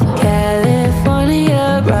love.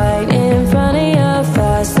 California, right in front of your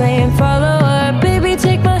fast lane follower. Baby,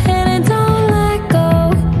 take my hand and don't let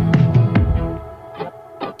go.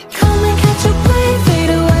 Come and catch a wave, fade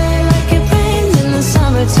away like it rains in the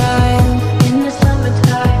summertime. In the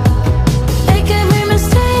summertime. Make every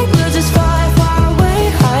mistake, we'll just fly far away,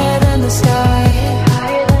 higher than the sky.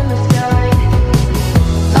 Higher than the sky.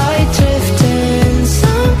 I drift in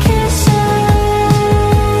some kisses.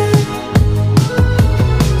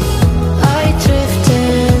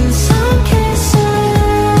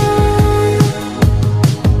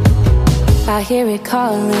 I hear it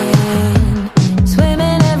calling,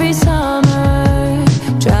 swimming every summer,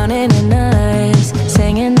 drowning in us,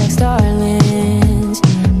 singing like starlings.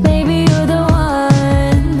 Maybe you're the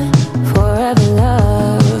one, forever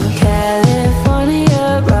love.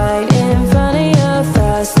 California, right in front of your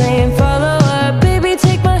fast lane follower. Baby,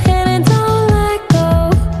 take my hand and don't let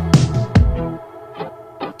go.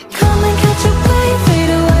 Come and catch a wave,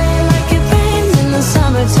 fade away like it rains in the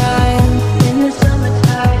summertime. In the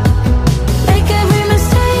summertime. Make every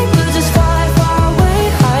mistake, we'll just fall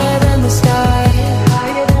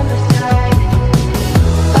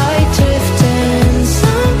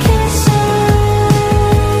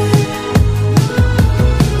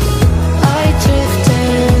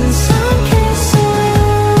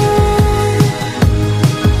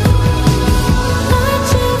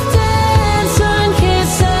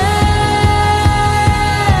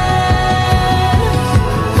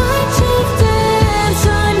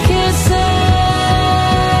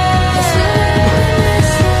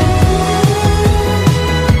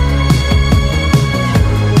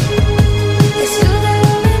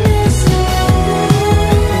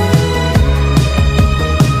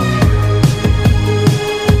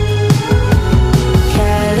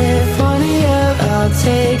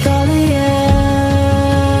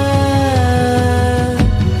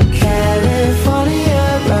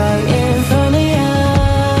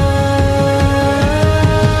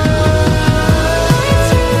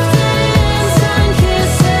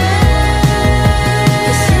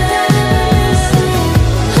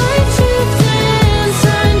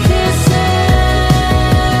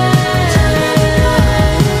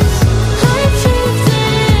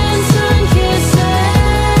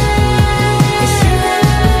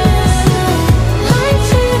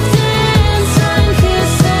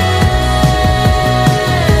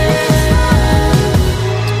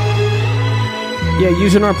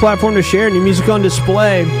using our platform to share new music on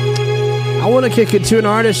display. I want to kick it to an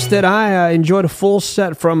artist that I enjoyed a full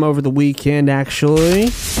set from over the weekend, actually.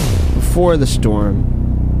 Before the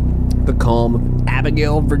Storm, the calm of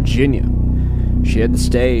Abigail, Virginia. She had the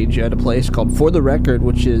stage at a place called For the Record,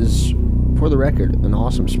 which is, for the record, an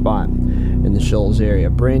awesome spot in the Shoals area.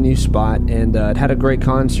 Brand new spot, and it had a great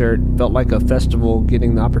concert. Felt like a festival,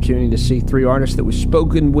 getting the opportunity to see 3 artists that we've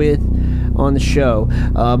spoken with on the show.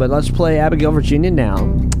 But let's play Abigail, Virginia now.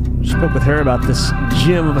 Spoke with her about this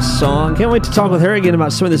gem of a song. Can't wait to talk with her again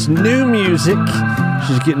about some of this new music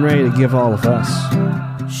she's getting ready to give all of us.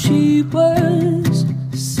 She was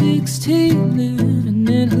 16, living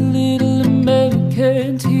in a little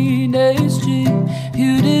American teenage dream.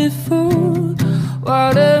 Beautiful,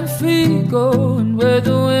 wild and free, going where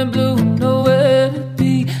the wind blew, nowhere to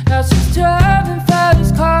be. Now she's driving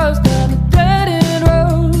fast cars down a dead-end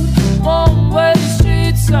road. One-way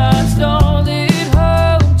street signs don't lead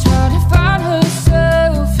home. Trying to find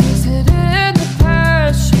herself, is it in the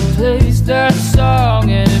past? She plays that song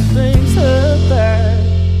and it brings her back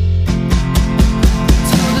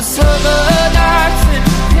to the southern nights and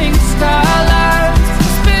pink skylines,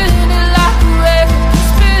 spinning like a record,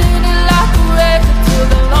 spinning like a record till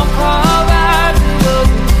the long car ride to a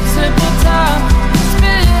simple time,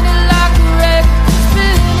 spinning like a record,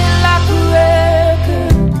 spinning like a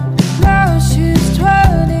record. Now she's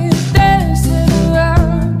 20, dancing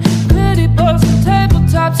around, pretty bows and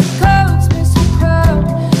tabletops and coats, missing crowd.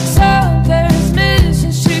 Sound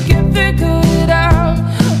transmission, she can figure it out.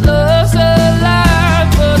 Love's alive,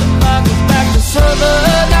 but I might go back to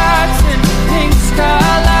southern nights and pink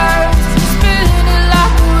skylines, spinning it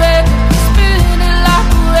like a record, spinning it like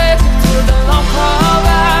a record till the long car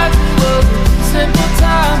ride to a simple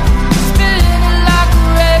time, spinning it like a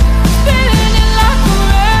record, spinning it like a record.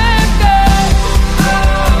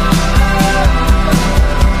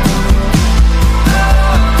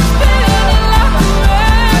 Spinning it like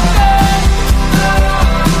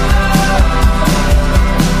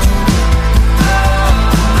a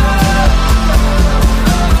record.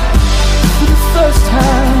 For the first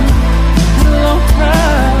time in a long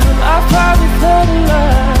time, I probably felt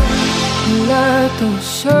alive. Like those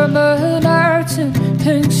summer nights and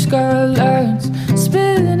pink skylines,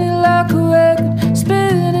 spinning it like a record,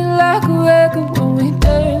 spinning it like a record when we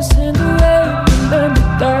danced in the rain. Remember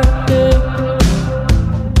that day.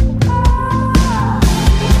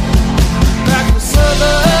 Like the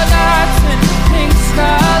southern nights and pink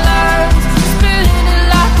skylines, spinning it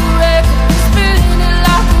like a record, spinning it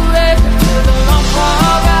like a record till the long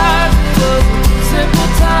car ride to a simple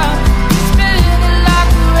time, spinning it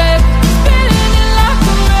like a record, spinning it like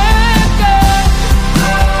a record.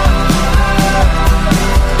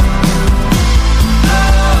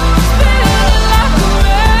 Spinning it like a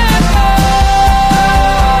record.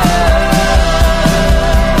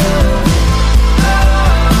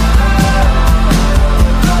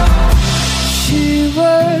 She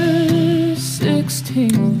was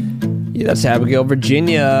 16. Yeah, that's Abigail,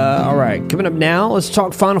 Virginia. All right, coming up now, let's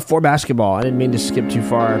talk Final Four basketball. I didn't mean to skip too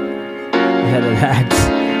far ahead of that.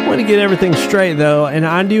 I want to get everything straight, though, and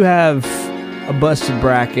I do have a busted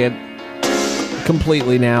bracket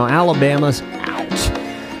completely now. Alabama's out,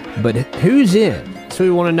 but who's in? That's what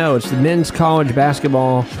we want to know. It's the men's college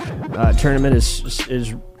basketball tournament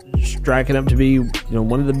is striking up to be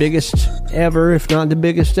one of the biggest ever, if not the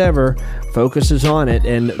biggest ever. Focus is on it,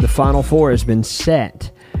 and the Final Four has been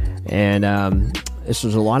set. And this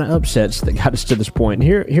was a lot of upsets that got us to this point.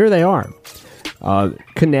 And here they are.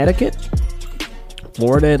 Connecticut,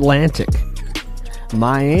 Florida Atlantic,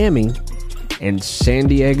 Miami, and San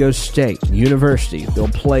Diego State University. They'll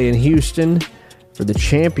play in Houston for the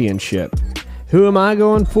championship. Who am I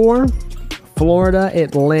going for? Florida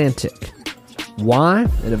Atlantic. Why?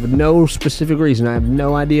 And of no specific reason. I have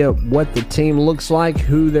no idea what the team looks like,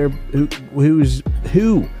 who's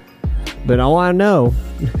who. But all I know,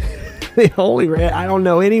 I don't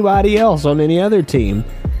know anybody else on any other team.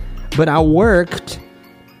 But I worked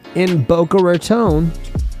in Boca Raton,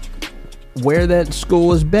 where that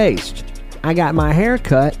school is based. I got my hair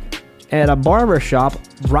cut at a barber shop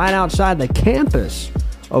right outside the campus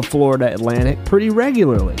of Florida Atlantic pretty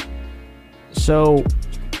regularly. So,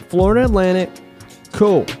 Florida Atlantic,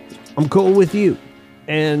 cool. I'm cool with you.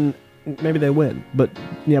 And maybe they win. But,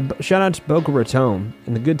 yeah, shout out to Boca Raton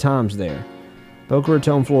and the good times there. Boca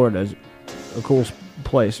Raton, Florida is a cool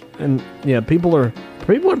place. And, yeah, people are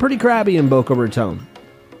pretty crabby in Boca Raton.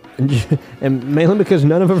 And mainly because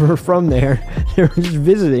none of them are from there. They're just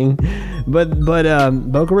visiting. But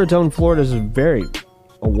Boca Raton, Florida is a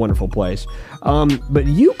wonderful place. But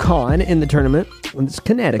UConn in the tournament, it's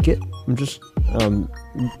Connecticut. I'm just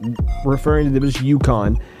referring to them as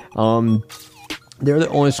UConn. They're the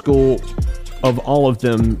only school of all of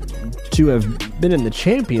them to have been in the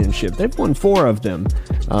championship. They've won 4 of them.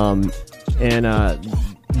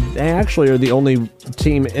 They actually are the only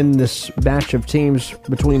team in this batch of teams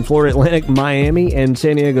between Florida Atlantic, Miami, and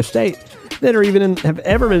San Diego State that are have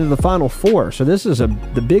ever been in the Final Four. So this is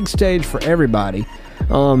the big stage for everybody.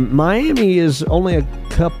 Miami is only a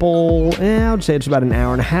couple, I would say it's about an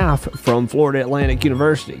hour and a half from Florida Atlantic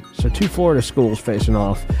University. So 2 Florida schools facing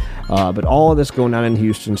off. But all of this going on in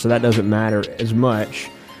Houston, so that doesn't matter as much.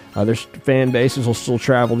 Their fan bases will still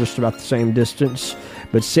travel just about the same distance.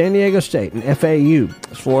 But San Diego State and FAU,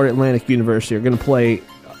 Florida Atlantic University, are going to play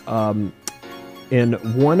in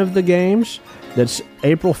one of the games. That's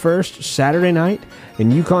April 1st, Saturday night.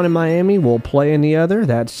 And UConn and Miami will play in the other.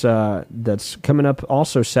 That's coming up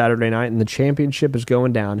also Saturday night. And the championship is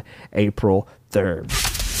going down April 3rd.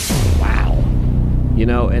 Wow.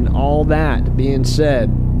 And all that being said,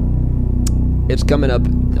 it's coming up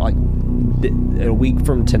like a week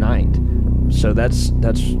from tonight. So that's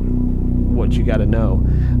what you got to know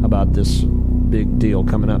about this big deal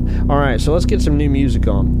coming up. All right, so let's get some new music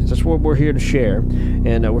on. That's what we're here to share,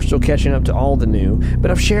 and we're still catching up to all the new, but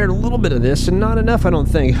I've shared a little bit of this, and not enough, I don't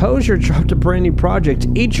think. Hozier dropped a brand new project,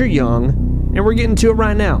 Eat Your Young, and we're getting to it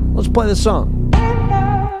right now. Let's play this song.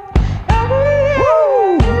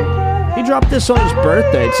 Woo! He dropped this on his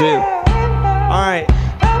birthday, too. All right,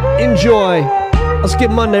 enjoy. Let's get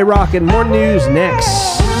Monday rocking. More news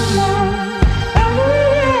next.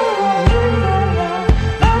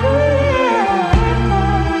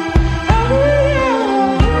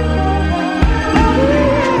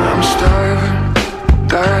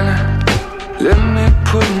 Let me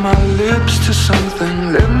put my lips to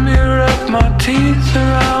something. Let me wrap my teeth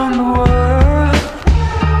around the world.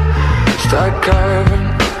 Start carving,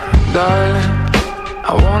 darling.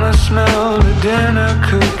 I wanna smell the dinner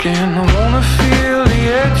cooking. I wanna feel the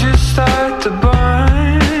edges start to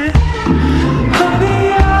burn.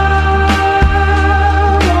 Honey, I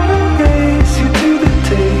wanna race you to the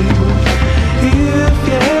table. If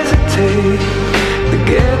you hesitate, the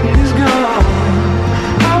getting is gone.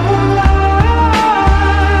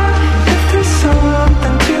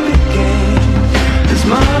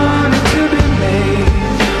 Money to be made,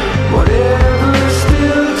 whatever's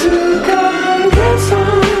still to come. Get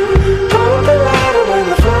some, pull the ladder when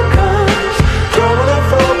the flood comes. Throw it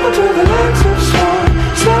up until the legs are sworn.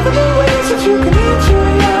 7 ways that you can eat your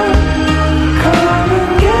young. Come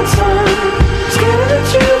and get some, scared of the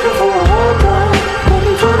children for a war done. Put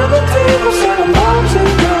in front of the table, selling bombs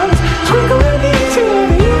and guns. Twinkle and easy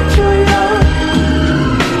when you eat your young.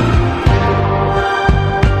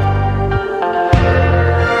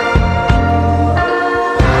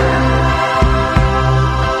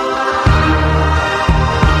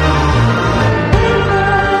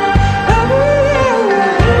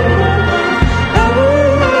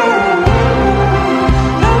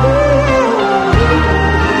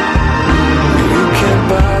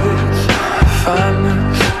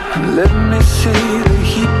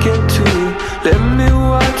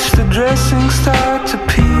 Dressing start to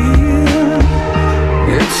peel.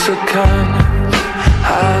 It's a kindness,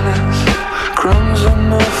 highness, crumbs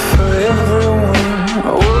enough for everyone.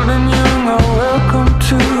 Old and young are welcome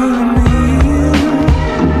to the meal.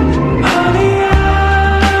 Honey,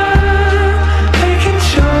 I'm making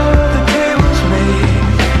sure the table's made.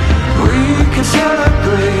 We can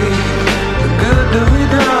celebrate the good that we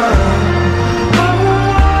done.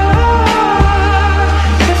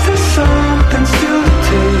 If there's something still to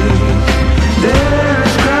take, there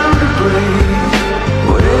is ground to break.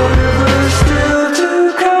 Whatever's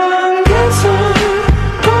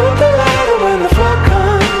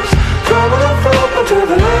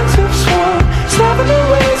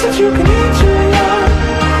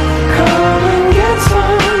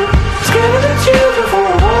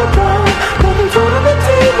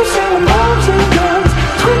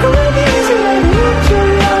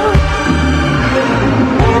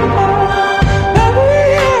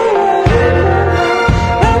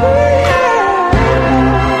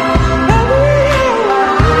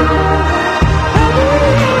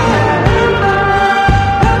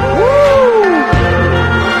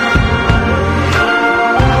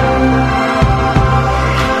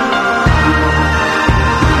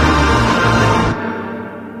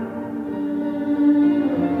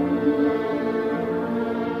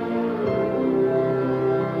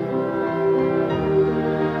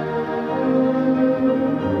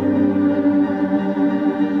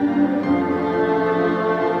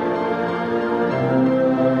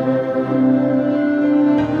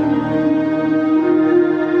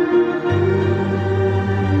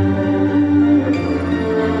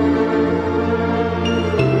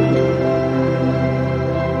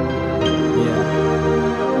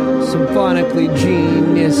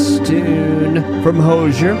Tune from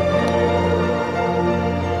Hozier.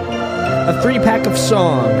 A 3-pack of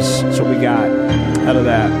songs. That's what we got out of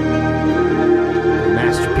that.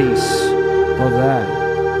 Masterpiece. Love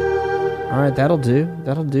that. All right, that'll do.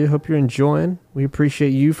 That'll do. Hope you're enjoying. We appreciate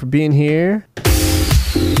you for being here.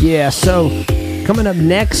 Yeah, so coming up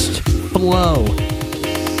next, Flo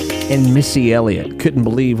and Missy Elliott. Couldn't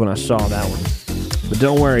believe when I saw that one. But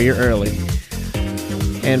don't worry, you're early.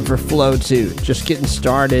 And for Flo, too. Just getting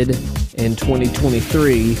started in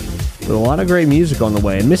 2023 with a lot of great music on the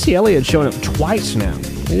way. And Missy Elliott showing up twice now.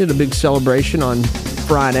 They did a big celebration on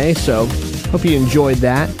Friday, so hope you enjoyed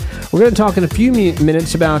that. We're going to talk in a few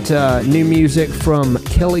minutes about new music from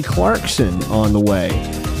Kelly Clarkson on the way.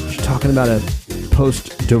 She's talking about a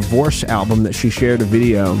post-divorce album that she shared a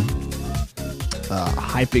video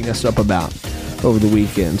hyping us up about over the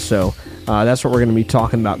weekend. So that's what we're going to be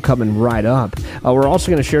talking about coming right up. We're also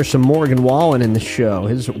going to share some Morgan Wallen in the show.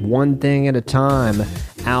 His One Thing at a Time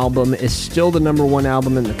album is still the #1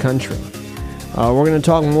 album in the country. We're going to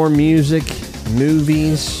talk more music,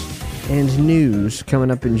 movies, and news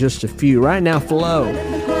coming up in just a few. Right now, Flo,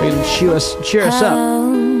 going to cheer us up.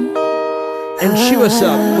 And chew us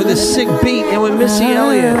up with a sick beat and with Missy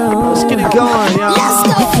Elliott. Let's get it going, y'all. Let's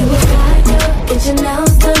go. Get your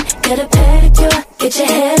nails done, get a pedicure, get your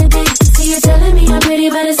hair did. See you telling me I'm pretty,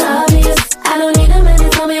 but it's obvious. I don't need a man to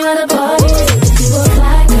tell me where the party is. You a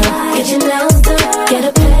fly girl, get your nails done, get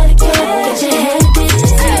a pedicure, get your hair did.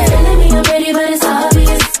 See you telling me I'm pretty, but it's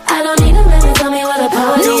obvious. I don't need a man to tell me where the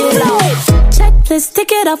party is. Checklist,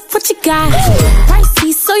 tick it off, what you got?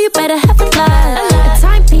 Pricey, so you better have a lot. A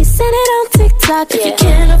timepiece, send it on TikTok. If you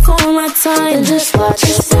can't afford my time, then just watch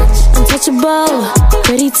it. Untouchable,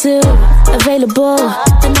 pretty too, available,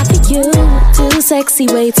 but not for you. Too sexy,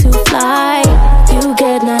 way too fly. You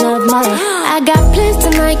get none of mine. I got plans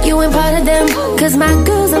tonight, you ain't part of them. Cause my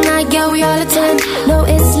girls are not, yeah, we all attend. No,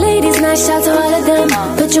 it's ladies' night, shout to all of them.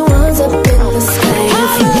 Put your ones up in the sky.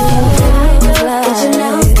 If you fly, get your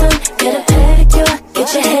nails done, get a pedicure,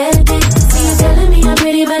 get your hair did. See you telling me I'm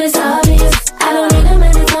pretty, but it's obvious. I don't need a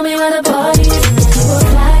man to tell me where the party is. You a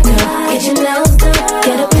fly girl, get your nails done,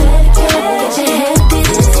 get a pedicure, get your hair did.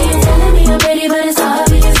 See you telling me I'm pretty, but it's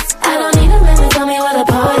obvious. I don't need a man to tell me where the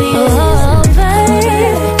party is. Oh,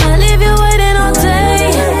 babe, I leave you waiting all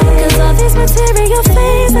day. Cause all these material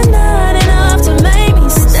things are not enough to make me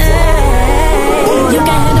stay. You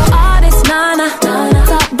can handle all this, nana.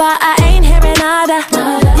 Talk but I ain't hearing nada.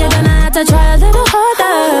 You're gonna have to try a little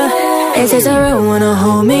harder. It takes a real one to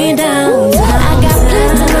hold me down. I got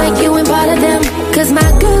plans tonight, you ain't part of them. Cause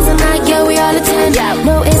my girls are not, yeah, we all attend.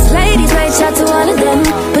 No, it's ladies' night, shout to all of them.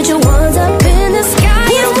 Put your ones up in the sky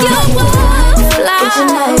and you will fly. Get your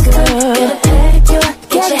night, girl. Get a pedicure,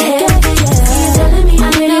 get your hair. You're telling me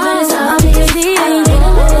I'm pretty, but it's obvious. I don't need a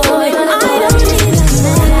man to tell me where the party is.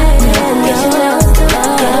 Get your nails done, get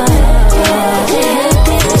a pedicure, get your hair.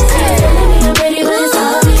 You're telling me I'm pretty, but it's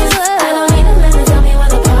obvious. I don't need a man to tell me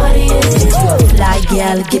where the party is. Fly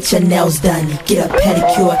gal, get your nails done, get a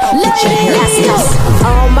pedicure, get your hair fixed.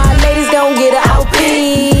 All my ladies gon' get an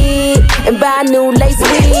outfit and buy a new lace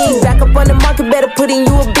wig. Back up on the market, better put in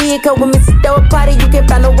you a bid. Cause when Missy throw a party, you can't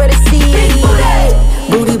find nowhere to see.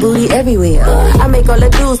 Booty, booty everywhere. I make all the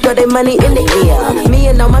dudes throw their money in the air. Me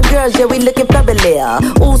and all my girls, yeah, we looking fabulous.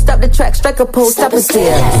 Ooh, stop the track, strike a pose, stop and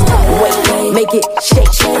stare. Wait, make it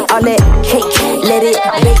shake, all that cake, let it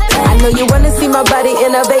bake. I know you wanna see my body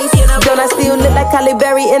in a vase. Don't I still look like Halle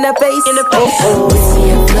Berry in her face?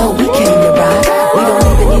 Missy and Flo, we came to ride. We don't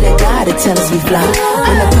even need a guy to tell us we fly.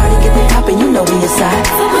 When the party get the poppin', you know we inside.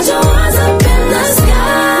 Put your arms up in the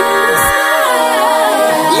sky.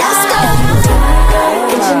 Let's go.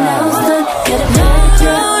 Get your nails done, get a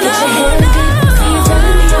pedicure, get your hair done. See you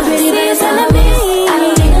telling me I'm pretty, but you're telling me I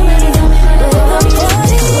don't need a man to tell me where the party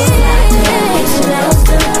is. Get your nails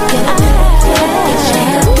done, get a pedicure, get your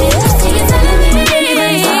hair done. See you telling me I'm pretty,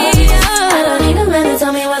 but it's obvious. I don't need a man to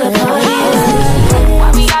tell me where the party is. Why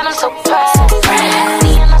we got 'em so proud?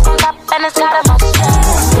 Seeing us on top and it's got 'em all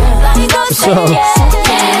stressed. So,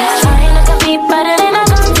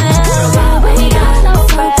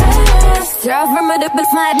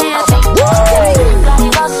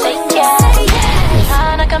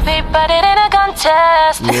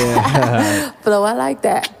 Yeah. Flo, I like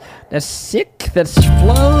that. that's sick. That's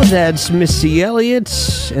Flo. That's Missy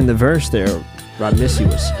Elliott. And the verse there by Missy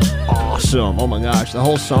was awesome. Oh my gosh, the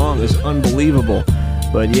whole song is unbelievable.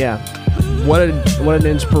 But yeah, what an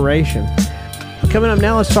inspiration. Coming up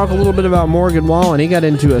now, let's talk a little bit about Morgan Wallen. He got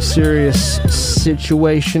into a serious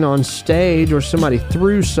situation on stage where somebody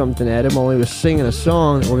threw something at him while he was singing a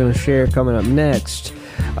song that we're going to share coming up next.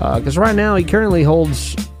 Because right now he currently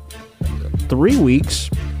holds 3 weeks,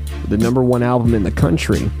 the #1 album in the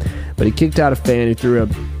country. But he kicked out a fan who threw a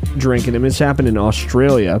drink at him. This happened in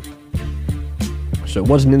Australia, so it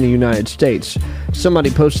wasn't in the United States. Somebody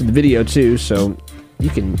posted the video too, so you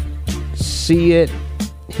can see it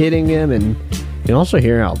hitting him, and you can also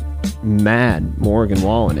hear how mad Morgan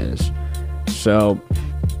Wallen is. So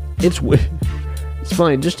it's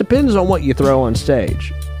funny. It just depends on what you throw on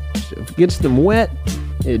stage. So if it gets them wet,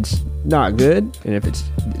 it's not good, and if it's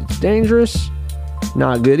dangerous,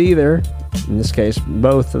 not good either. In this case,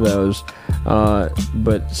 both of those.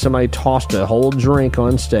 But somebody tossed a whole drink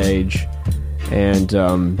on stage, and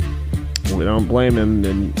we don't blame him.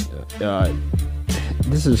 And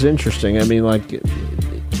this is interesting. I mean, like,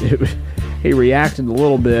 he reacted a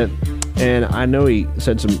little bit, and I know he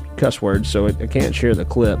said some cuss words, so I can't share the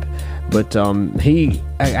clip. But he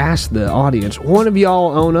asked the audience, one of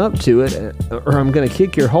y'all own up to it, or I'm going to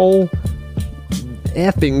kick your whole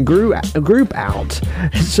effing group out.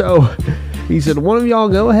 So he said, one of y'all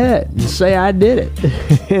go ahead and say I did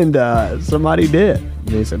it. And somebody did. And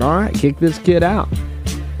he said, all right, kick this kid out.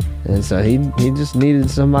 And so he just needed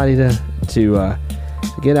somebody to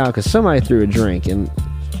get out, because somebody threw a drink. And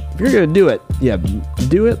if you're going to do it, yeah,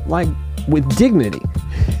 do it like with dignity.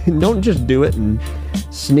 Don't just do it and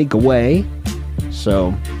sneak away.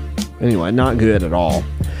 So anyway, not good at all.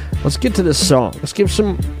 Let's get to this song. Let's give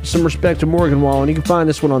some respect to Morgan Wallen. You can find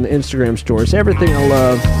this one on the Instagram story. It's Everything I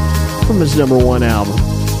Love from his #1 album.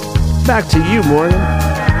 Back to you, Morgan.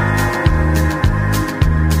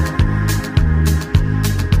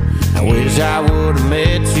 I wish I would have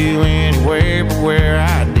met you anywhere but where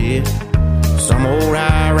I did. Some old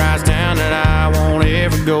high-rise town that I won't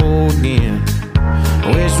ever go again.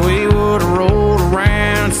 I wish we would have rolled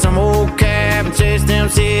around some old cab and chased them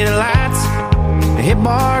city lights. Hit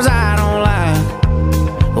bars I don't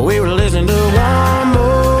like, but we were listening to one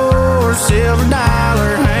more silver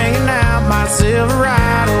dollar, hanging out by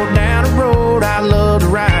Silverado down the road I love to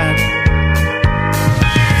ride.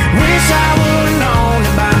 Wish I would've known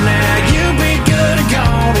that by now you'd be good and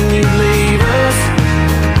gone, and you'd leave us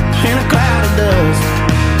in a cloud of dust.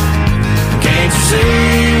 Can't you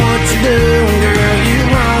see what you're doing, girl? You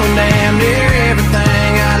ruined damn near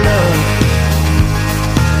everything I love.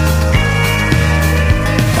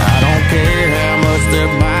 Care how much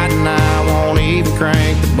they're biting, I won't even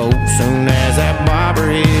crank the boat. Soon as that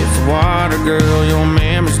bobber hits the water, girl, your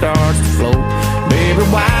memory starts to float. Baby,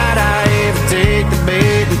 why'd I ever take the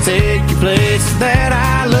bait and take you places that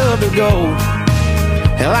I love to go?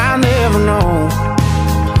 Hell, I'll never know.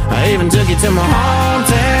 I even took you to my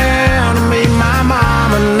hometown to meet my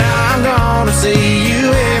mom, and now I'm gonna see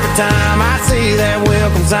you every time I see that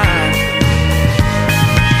welcome sign.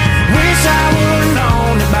 Wish I would've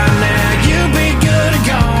known that by now you'd be good and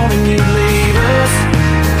gone, and you'd leave us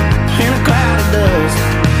in a cloud of dust.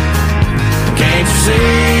 Can't you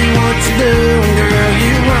see what you're doing, girl?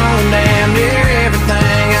 You ruined damn near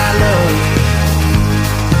everything I love.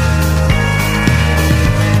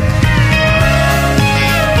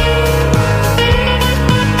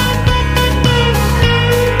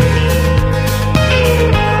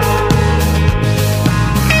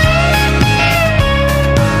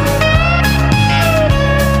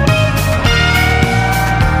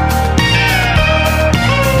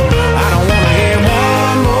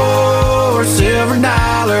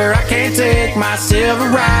 My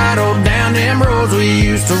Silverado down them roads we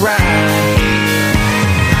used to ride.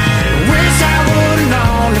 Wish I would've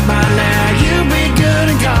known that by now you'd be good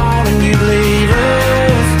and gone, and you'd leave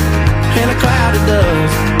us in a cloud of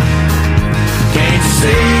dust. Can't you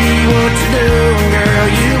see what you're doing, girl?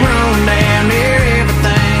 You ruined damn near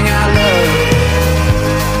everything I love.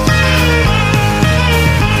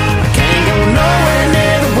 I can't go nowhere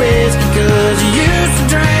near the whiskey, 'cause you used to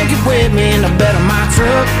drink it with me in the bed of my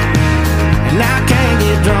truck. And I can't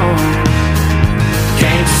get drunk.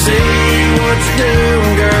 Can't you see what you're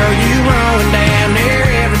doing, girl? You ruined damn near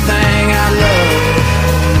everything I love.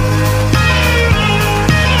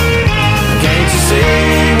 Can't you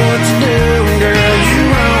see what you're doing, girl? You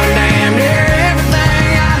ruined damn near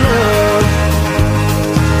everything I love.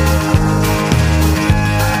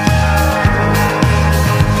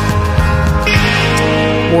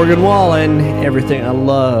 Morgan Wallen, Everything I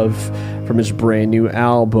Love, from his brand new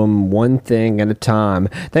album, One Thing at a Time.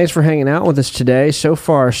 Thanks for hanging out with us today. So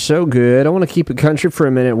far, so good. I want to keep it country for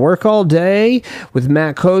a minute. Work All Day with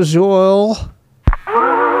Matt Kozoil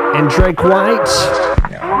and Drake White.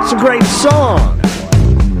 It's a great song.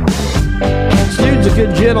 This dude's a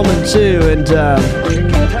good gentleman, too, and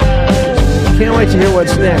can't wait to hear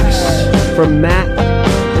what's next from Matt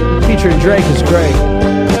featuring Drake. Is great.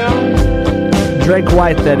 Drake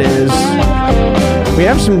White, that is. We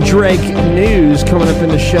have some Drake news coming up in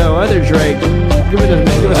the show. Other Drake. Give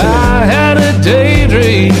us I had a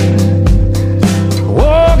daydream,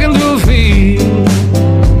 walking through a field,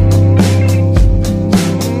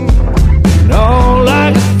 and all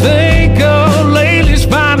I could think of lately is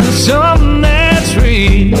finding something that's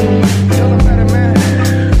real.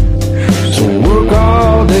 So I work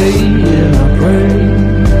all day and I pray.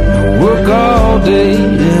 I work all day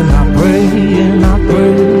and I pray and I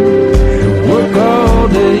pray. I work all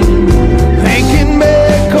day. Thinking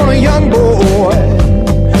back on a young boy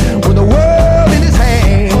with the world in his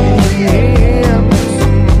hands.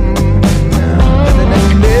 And the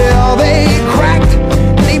nail they cracked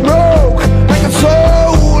and he broke like the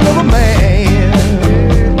soul of a man.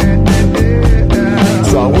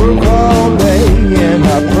 So I work all day and I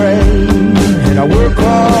pray, and I work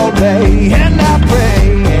all day and I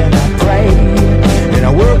pray, and I pray, and I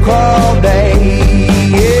work all day.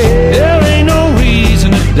 Yeah. There ain't no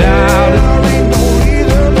reason to doubt it.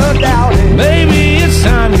 Maybe it's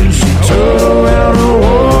time you should turn around and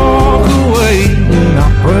walk away. And I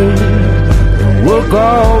pray, and work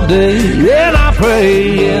all day. And I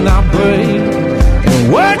pray, and I pray,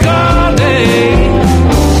 and work all day.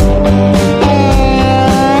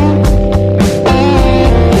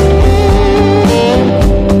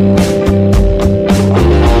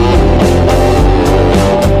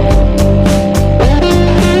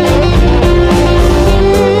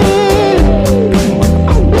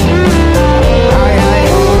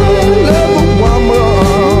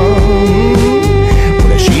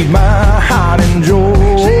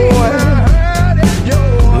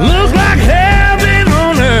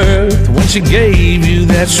 She gave you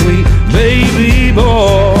that sweet baby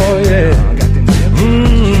boy, yeah.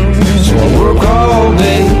 So I work all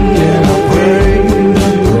day and I pray.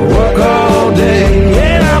 I work all day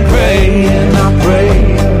and I pray and I pray.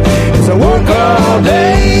 As I work all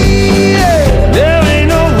day, yeah. There ain't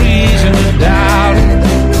no reason to doubt it.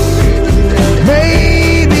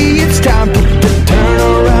 Maybe it's time to turn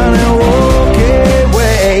around and walk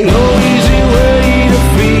away. No easy way to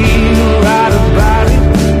feel right about it.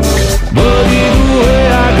 But either way,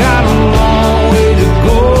 I got a long way to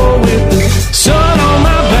go with the sun on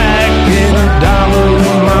my back and a dollar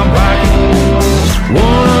in my pocket.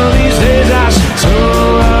 One of these days I should turn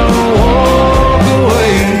around and walk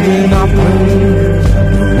away. And I pray,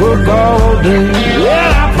 and work all day.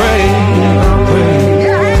 And I pray, and I pray,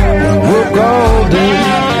 and work all day.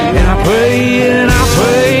 And I pray, and I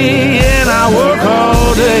pray, and I work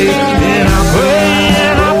all day. And I pray,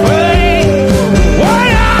 and I pray,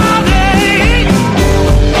 work all day.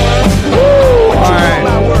 All right.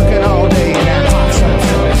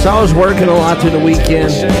 So I was working a lot through the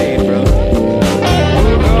weekend.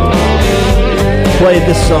 Played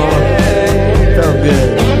this song. Felt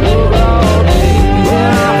good.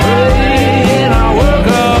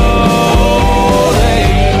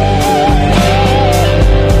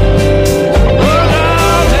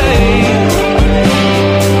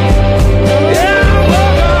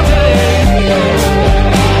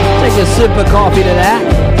 Take a sip of coffee to that.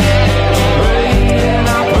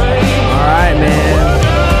 All right, man.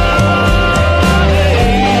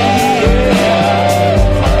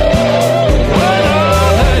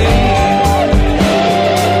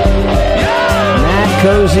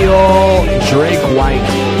 Cozy old Drake White.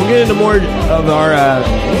 We'll get into more of our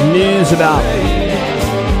news about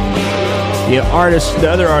the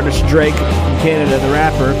other artist, Drake from Canada, the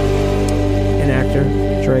rapper and actor,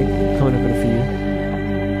 Drake, coming up in a few.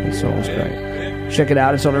 That song was great. Check it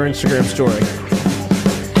out. It's on our Instagram story.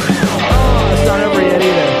 Oh, it's not over yet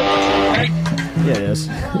either. Yeah, it is.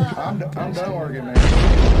 I'm done working, man.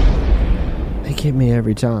 They get me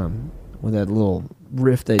every time with that little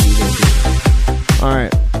riff they do. All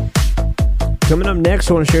right. Coming up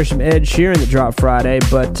next, I want to share some Ed Sheeran that dropped Friday.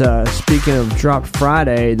 But speaking of dropped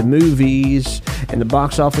Friday, the movies and the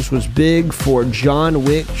box office was big for John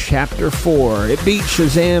Wick Chapter 4. It beat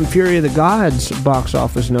Shazam! Fury of the Gods box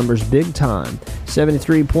office numbers big time.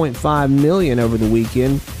 $73.5 million over the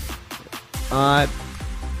weekend. It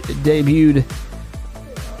debuted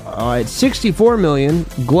at $64 million.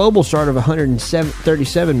 Global start of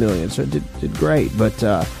 $137 million. So it did great. But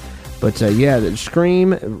yeah, the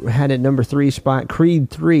Scream had at number 3 spot, Creed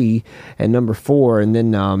 3 at number 4, and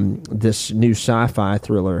then this new sci-fi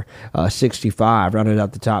thriller, 65, rounded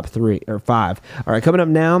out the top 3 or 5. All right, coming up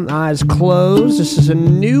now, Eyes Closed. This is a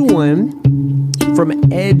new one from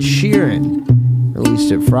Ed Sheeran,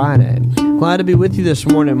 released it Friday. Glad to be with you this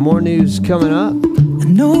morning. More news coming up. I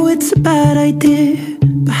know it's a bad idea,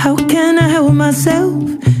 but how can I help myself?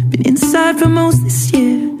 Been inside for most this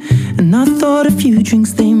year, and And I thought a few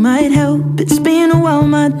drinks, they might help. It's been a while,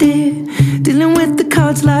 my dear, dealing with the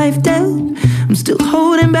cards life dealt. I'm still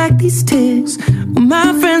holding back these tears. Well,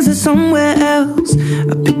 my friends are somewhere else.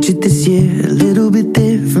 I pictured this year a little bit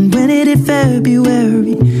different when it hit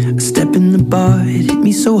February. A step in the bar, it hit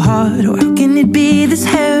me so hard. Oh, how can it be this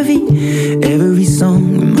heavy? Every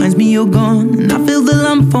song reminds me you're gone, and I feel the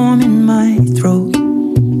lump form in my throat.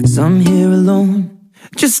 'Cause I'm here alone,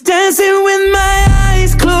 just dancing with my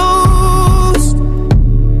eyes closed.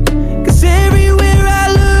 'Cause everywhere I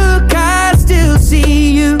look, I still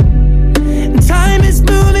see you. And time is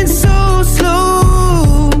moving so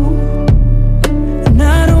slow, and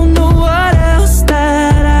I don't know what else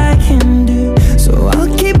that I can do. So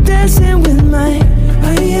I'll keep dancing with my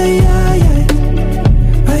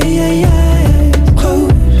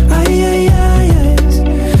closed.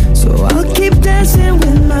 So I'll keep dancing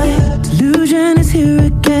with my delusion is here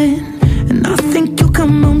again, and I think you'll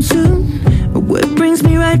come home soon. But what brings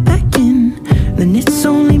me right back in? Then it's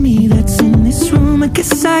only me that's in this room. I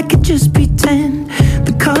guess I could just pretend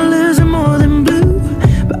the colors are more than blue,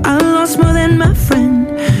 but I lost more than my friend.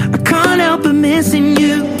 I can't help but missing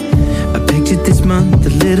you. I pictured this month a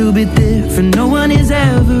little bit different. No one is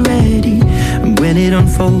ever ready, and when it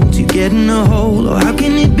unfolds, you get in a hole. Oh, how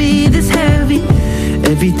can it be this heavy?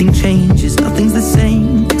 Everything changes, nothing's the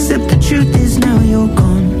same, except the truth is now you're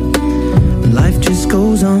gone. Life just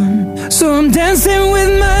goes on. So I'm dancing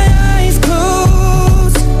with my eyes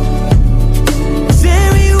closed. 'Cause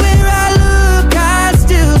everywhere I look, I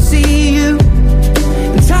still see you.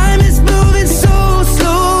 And time is moving so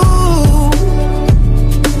slow,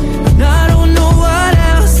 and I don't know what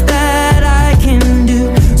else that I can do.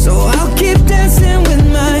 So I'll keep dancing with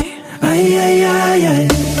my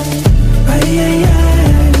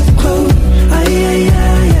closed.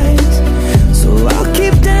 So I'll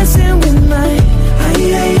keep dancing with my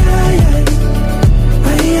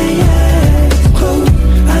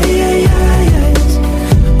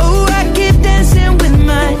oh, I keep dancing with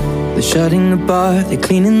my. They're shutting the bar, they're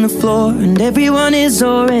cleaning the floor, and everyone is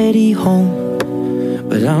already home,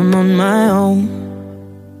 but I'm on my own,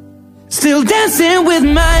 still dancing with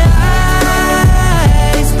my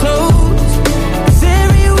eyes closed. 'Cause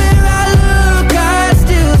everywhere I look, I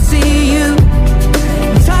still see you.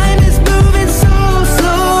 Time is moving so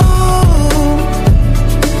slow,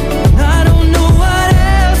 I don't know what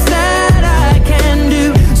else that I can do.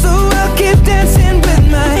 So I'll keep dancing with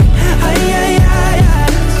my eyes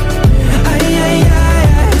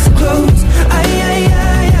closed.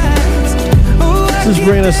 This is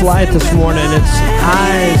bringing us light this morning. It's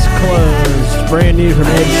Eyes Closed, brand new from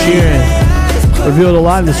Ed Sheeran. Revealed a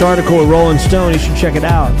lot in this article with Rolling Stone. You should check it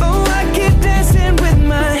out.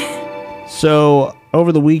 So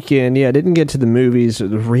over the weekend, I didn't get to the movies. The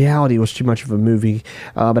reality was too much of a movie,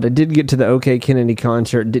 but I did get to the OK Kennedy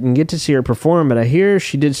concert. Didn't get to see her perform, but I hear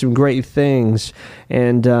she did some great things,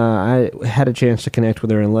 and I had a chance to connect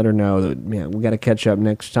with her and let her know that we got to catch up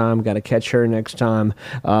next time. Got to catch her next time.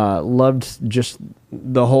 Loved just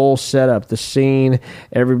the whole setup, the scene.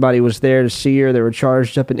 Everybody was there to see her. They were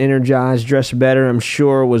charged up and energized, dressed better. I'm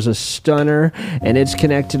sure it was a stunner, and it's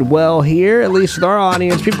connected well here, at least with our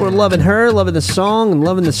audience. People are loving her, loving the song, and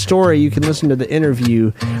loving the story. You can listen to the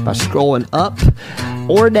interview by scrolling up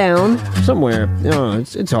or down somewhere.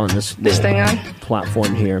 It's on this thing on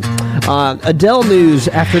platform here. Adele news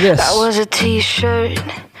after this. That was a t-shirt.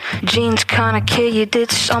 Jeans kinda kill you,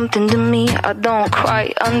 did something to me I don't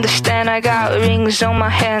quite understand. I got rings on my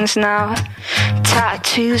hands now,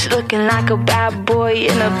 tattoos, looking like a bad boy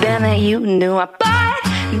in a band that you knew. I bite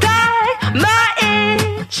my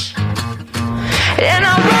itch, and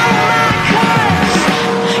I roll my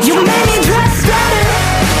cuts. You made me dress better.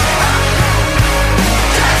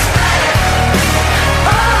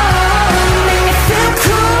 Oh, make me feel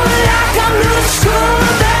cool, like I'm new school,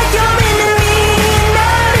 that you're into me.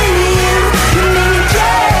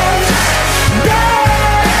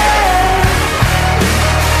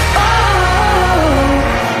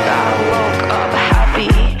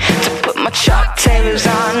 Chuck Taylors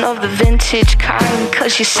on of the vintage kind,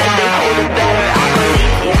 'cause you said they hold it better, I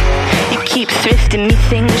believe you. You keep thrifting me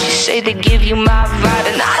things, you say they give you my vibe,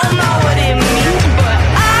 and I don't know what it means, but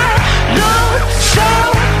I look so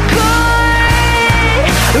good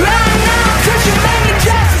right now, 'cause you made me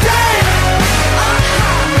just better.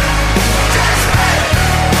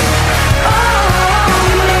 Oh,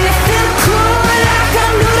 make me feel cool, like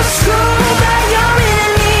I'm new to school, that you're in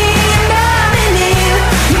me and I'm in you.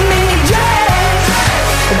 You make me dress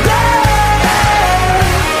better.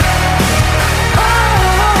 Oh,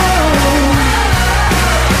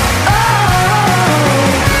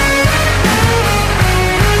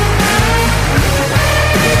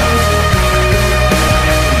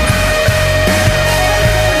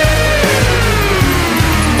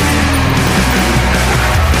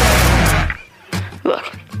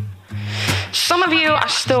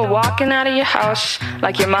 still walking out of your house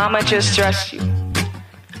like your mama just dressed you,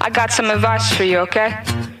 I got some advice for you, okay?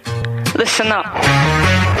 Listen up.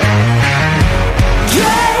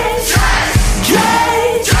 Dress, dress,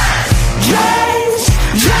 dress, dress,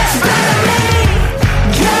 dress better than me.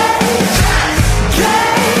 Dress,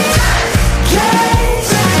 dress, dress,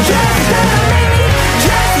 dress better than me.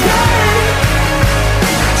 Dress better.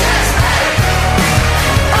 Dress better.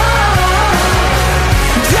 Oh,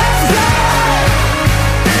 dress better.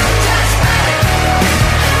 Dress better.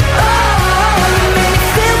 Oh, you make me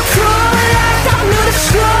feel cool like I'm new to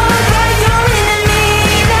school, but you're in me,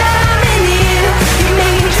 now I'm in you. You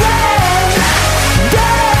make me dress,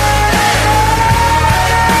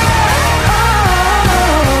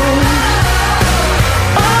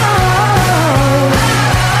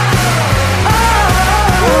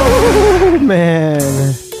 Oh, man.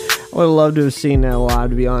 I would have loved to have seen that live,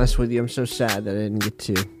 to be honest with you. I'm so sad that I didn't get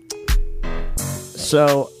to.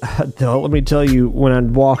 So, though, let me tell you, when I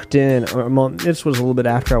walked in, this was a little bit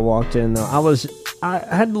after I walked in, though, I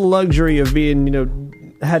had the luxury of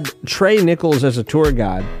being, had Trey Nichols as a tour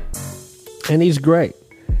guide, and he's great.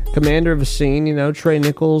 Commander of a scene, Trey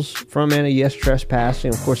Nichols, frontman of Yes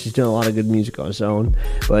Trespassing. Of course, he's doing a lot of good music on his own,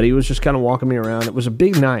 but he was just kind of walking me around. It was a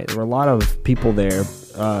big night. There were a lot of people there.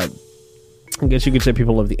 I guess you could say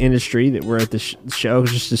people of the industry that were at the show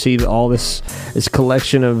just to see all this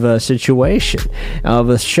collection of situation of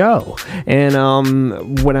a show. And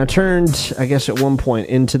when I turned, I guess at one point,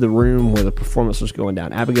 into the room where the performance was going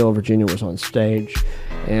down, Abigail, Virginia was on stage,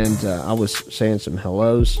 and I was saying some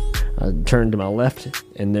hellos. I turned to my left,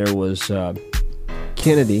 and there was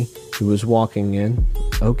Kennedy, who was walking in.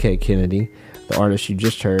 Okay, Kennedy, the artist you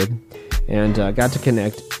just heard, and got to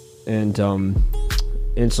connect, and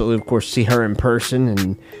instantly, of course, see her in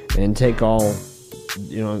person and take all,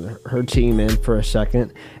 her team in for a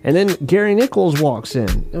second. And then Gary Nichols walks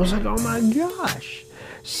in. It was like, oh my gosh.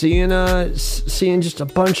 Seeing just a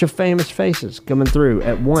bunch of famous faces coming through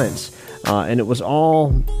at once. And it was all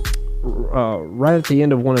right at the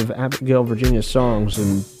end of one of Abigail, Virginia's songs,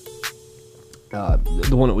 and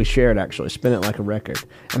the one that we shared, actually, Spin It Like a Record.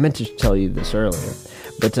 I meant to tell you this earlier.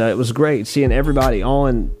 But it was great seeing everybody all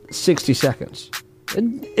in 60 seconds.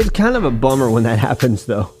 It's kind of a bummer when that happens,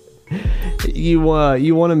 though. You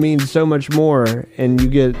want to mean so much more, and you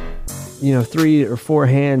get 3 or 4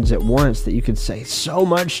 hands at once that you could say so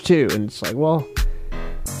much to, and it's like, well,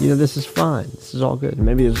 this is fine, this is all good.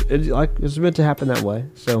 Maybe it's meant to happen that way.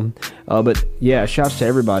 So, but yeah, shouts to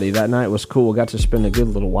everybody. That night was cool. Got to spend a good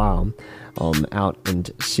little while out and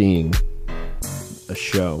seeing a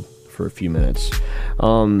show for a few minutes.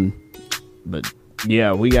 But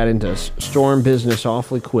yeah, we got into storm business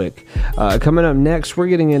awfully quick. Coming up next, we're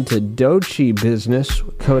getting into Doechii business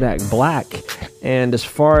with Kodak Black. And as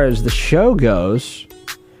far as the show goes,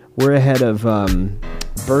 we're ahead of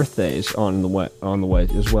birthdays on the way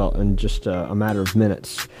as well in just a matter of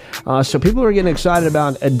minutes. So people are getting excited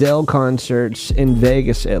about Adele concerts in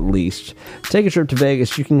Vegas, at least. Take a trip to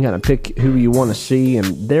Vegas. You can kind of pick who you want to see,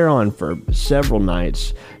 and they're on for several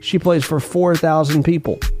nights. She plays for 4,000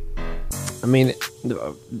 people. I mean,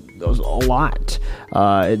 that was a lot.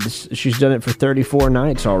 She's done it for 34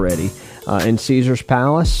 nights already in Caesars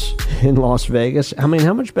Palace in Las Vegas. I mean,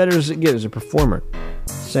 how much better does it get as a performer?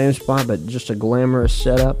 Same spot, but just a glamorous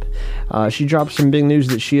setup. She dropped some big news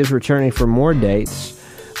that she is returning for more dates.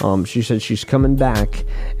 She said she's coming back,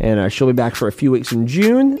 and she'll be back for a few weeks in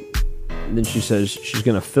June. Then she says she's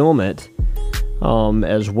going to film it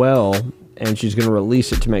as well, and she's going to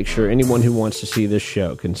release it to make sure anyone who wants to see this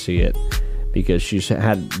show can see it, because she's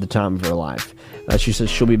had the time of her life. She says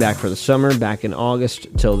she'll be back for the summer, back in August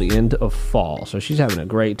till the end of fall. So she's having a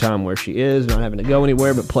great time where she is, not having to go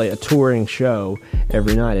anywhere but play a touring show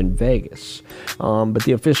every night in Vegas. But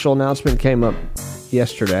the official announcement came up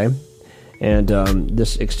yesterday, and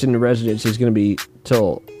this extended residency is going to be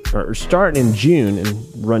start in June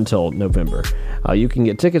and run till November. You can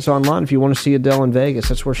get tickets online if you want to see Adele in Vegas.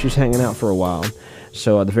 That's where she's hanging out for a while.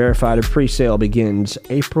 So the verified pre-sale begins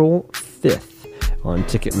April 5th on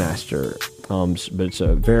Ticketmaster. But it's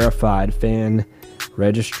a verified fan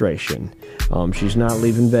registration. She's not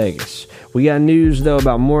leaving Vegas. We got news, though,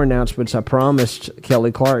 about more announcements. I promised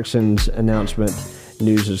Kelly Clarkson's announcement.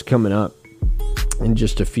 News is coming up in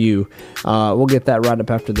just a few. We'll get that right up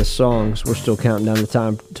after the songs. We're still counting down the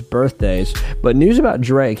time to birthdays. But news about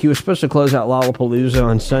Drake. He was supposed to close out Lollapalooza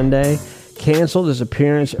on Sunday. Canceled his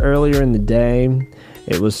appearance earlier in the day.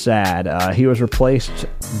 It was sad. He was replaced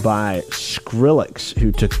by Skrillex,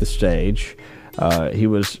 who took the stage. He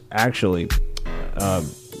was actually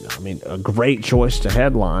I mean, a great choice to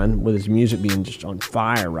headline with his music being just on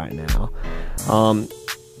fire right now.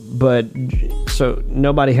 But so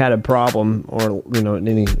nobody had a problem or,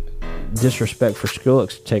 any disrespect for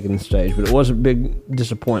Skrillex taking the stage, but it was a big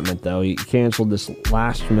disappointment though. He canceled this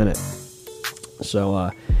last minute.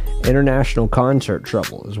 So international concert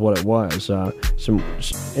trouble is what it was. Some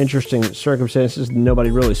interesting circumstances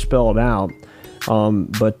nobody really spelled out,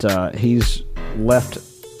 but he's left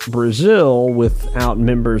Brazil without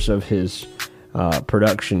members of his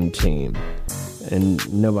production team,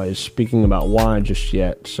 and nobody's speaking about why just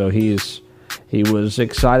yet. So he was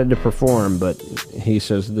excited to perform, but he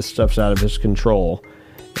says this stuff's out of his control,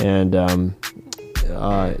 and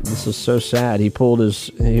this is so sad. He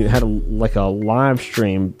had a live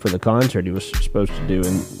stream for the concert he was supposed to do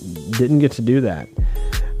and didn't get to do that.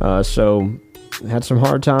 So had some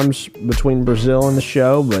hard times between Brazil and the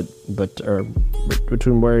show, or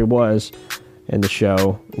between where he was and the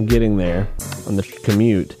show, getting there on the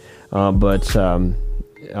commute. But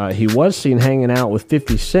he was seen hanging out with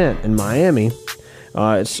 50 Cent in Miami.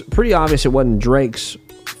 It's pretty obvious it wasn't Drake's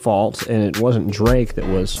fault, and it wasn't Drake that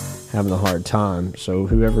was having a hard time. So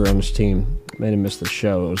whoever on his team made him miss the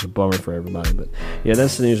show. It was a bummer for everybody. But yeah,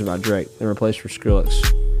 that's the news about Drake. They replaced for Skrillex.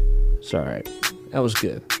 It's all right. That was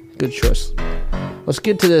good. Good choice. Let's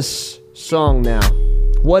get to this song now.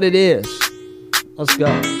 What It Is. Let's go.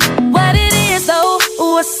 What it is, oh,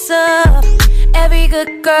 what's up? Every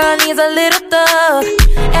good girl needs a little thug.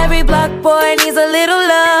 Every block boy needs a little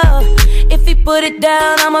love. If he put it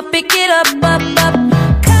down, I'ma pick it up.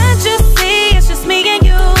 Can't you see it's just me and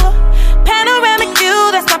you? Panoramic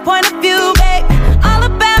view, that's my point of view, babe. All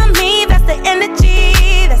about me, that's the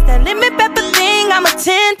energy. That's that limit pepper thing, I'm a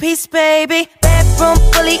 10-piece, baby. Bedroom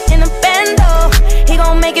fully in a bando. He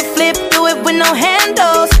gon' make it flip, do it with no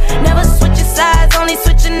handles. Never switching sides, only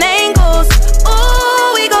switching angles.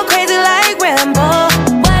 Ooh, we go crazy like Rambo.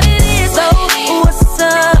 What it is, oh, what's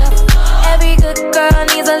up? Every good girl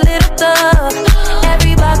needs a little thug.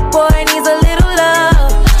 Every black boy needs a little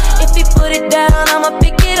love. If he put it down, I'ma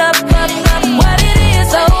pick it up. What it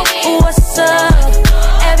is, oh, what's up?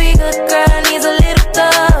 Every good girl needs a little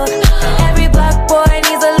thug. Every black boy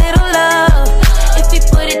needs a little love. If he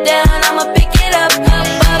put it down, I'ma pick it up.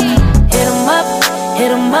 Hit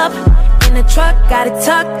him up. In the truck, got it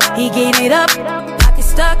tucked. He gave it up. Pocket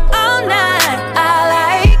stuck all night.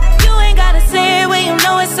 I like. You ain't gotta say it when you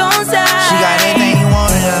know it's on side. She got everything you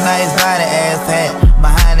wanted, a nice body, ass fat.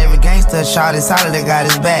 Behind every gangster, shot is solid, that got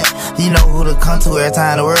his back. You know who to come to every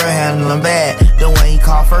time the world handle him bad. The one he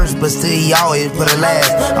called first, but still he always put it last.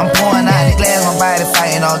 I'm pouring out the glass, my body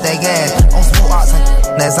fighting off that gas. On smoke outs,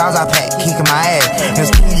 that's all I pack, kicking my ass. In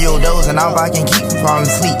studio dozing off, I can keep from falling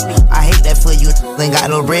asleep. I hate that for you, ain't got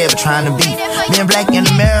no bread, but trying to beat. Being black in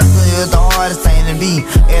America is the hardest thing to be.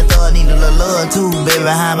 Every thug need a little love too, baby,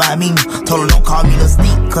 how about me? Told her don't call me the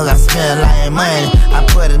sneak, cause I spend a lot of money. I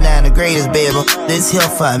put her down the greatest, baby, this here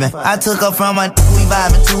for me. I took her from my we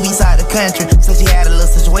vibing 2 weeks out the country. Said she had a little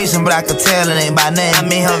situation, but I could tell it ain't by name. I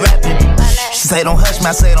made her rapping. She say don't hush me,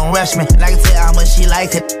 I say don't rush me. And I can tell how much she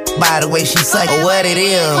like it by the way she suck it. What it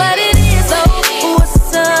is. What it is, oh,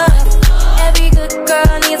 what's up? Every good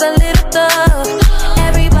girl needs a little thug.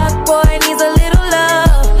 Every black boy needs a little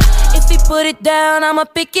love. If he put it down, I'ma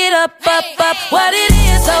pick it up. What it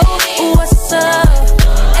is, oh, what's up?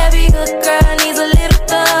 Every good girl needs a little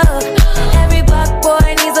thug. Every black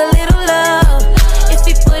boy needs a little love. If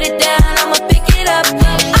he put it down, I'ma pick it up.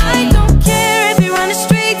 I don't care if he run the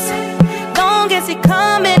streets, long as he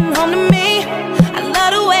coming home to me. I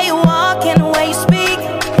love the way you walk and the way you speak.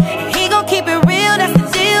 He gon' keep it real, that's the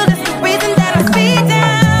deal. That's the reason that I speak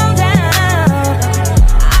down.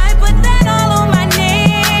 I put that all on my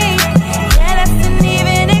name. Yeah, that's an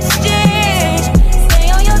even exchange. Stay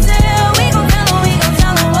on your tail, we gon'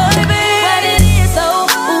 tell him what it is. What it is, oh,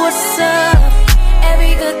 what's up?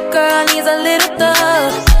 Every good girl needs a little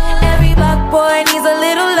thug. Every black boy needs a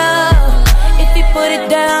little love. If he put it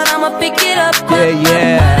down, I'ma pick it up.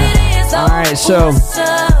 Yeah. All right, so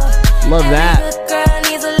love that.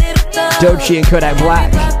 Doechii and Kodak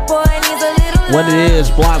Black. What it is,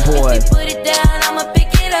 Black Boy.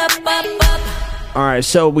 All right,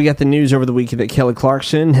 so we got the news over the weekend that Kelly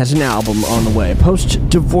Clarkson has an album on the way,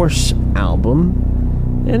 post-divorce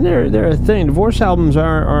album, and they're a thing. Divorce albums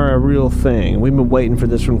are a real thing. We've been waiting for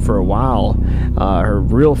this one for a while. Her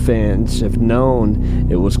real fans have known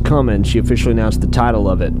it was coming. She officially announced the title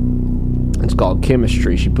of it. It's called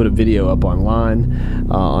Chemistry. She put a video up online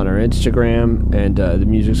on her Instagram, and the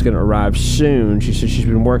music's going to arrive soon. She said she's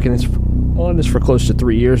been working this on this for close to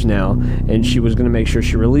 3 years now, and she was going to make sure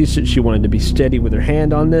she released it. She wanted to be steady with her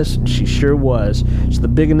hand on this, and she sure was. So the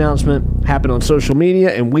big announcement happened on social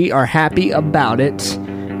media, and we are happy about it.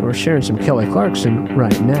 And we're sharing some Kelly Clarkson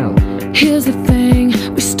right now. Here's the thing,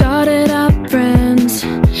 we started out friends.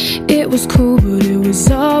 It was cool, but it was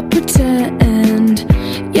all pretend.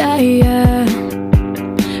 Yeah, yeah.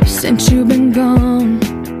 Since you've been gone,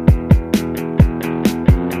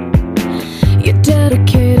 you're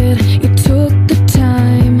dedicated, you took the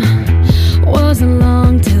time. Wasn't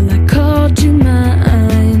long till I called you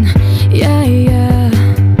mine. Yeah, yeah.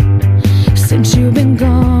 Since you've been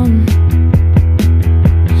gone,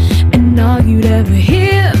 and all you'd ever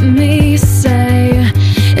hear me say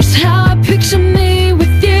is how I picture me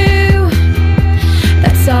with you.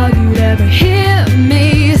 That's all you'd ever hear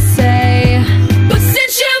me say. But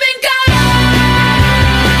since you've been gone,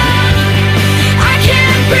 I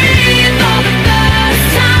can't breathe for the first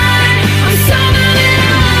time. I'm so moving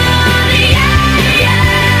on, yeah,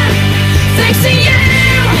 yeah. Thanks to you,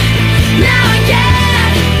 now I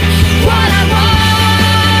get what I want.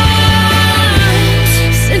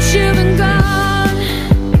 Since you've been gone,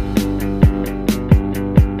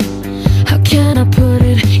 how can I put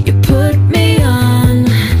it? You put me on.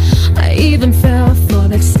 I even fell for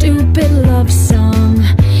that stupid love song.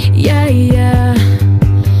 Yeah, yeah.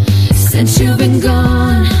 Since you've been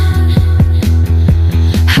gone,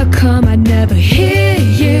 how come I never hear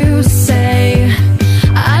you say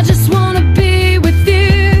I just wanna be with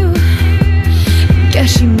you?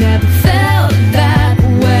 Guess you never felt that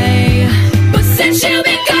way. But since you've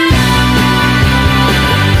been gone,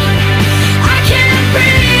 I can't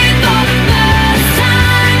breathe for the first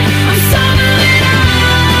time. I'm so moving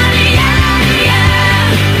on, yeah, yeah.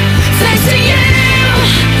 Thanks to you,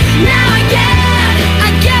 now I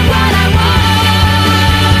get what I want.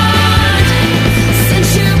 Since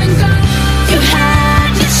you've been gone, you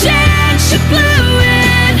had your chance, you blew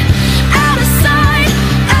it. Out of sight,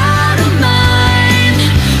 out of mind.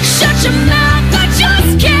 Shut your mouth, I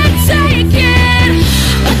just can't take it.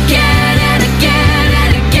 Again and again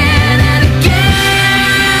and again and again.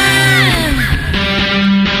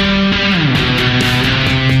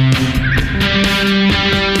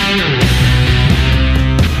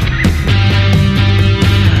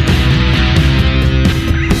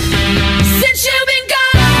 Since you've been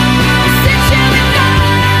gone,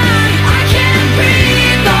 I can't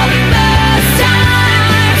breathe for the first time.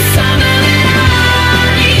 So moving on,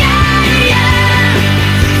 yeah, yeah.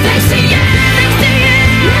 Thanks to you,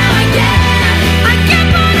 now I get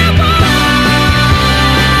what I want.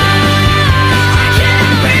 I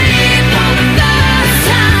can't breathe for the first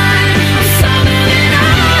time. I'm so moving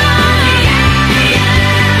on, yeah, yeah.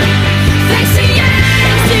 Thanks to you,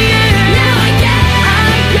 now I get.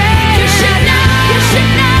 You should know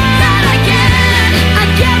that I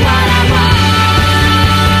get what I want.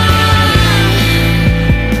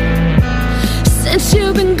 Since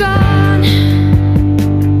you've been gone,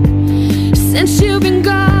 since you've been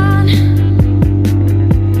gone,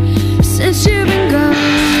 since you've been gone.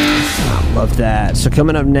 Love that. So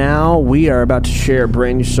coming up now, we are about to share a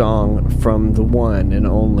brand new song from the one and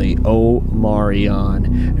only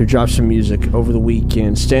Omarion, who dropped some music over the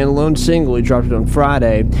weekend. Standalone single, he dropped it on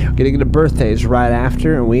Friday. We're getting into birthdays right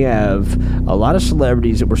after, and we have a lot of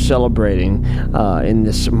celebrities that we're celebrating in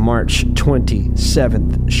this March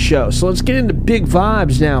 27th show. So let's get into big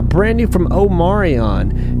vibes now. Brand new from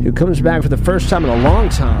Omarion, who comes back for the first time in a long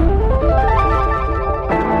time.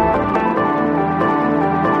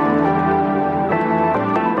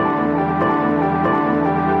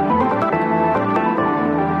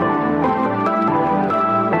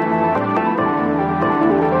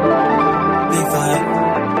 Big vibe.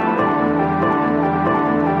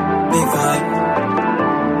 Big vibe.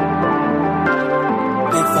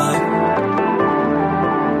 Big vibe.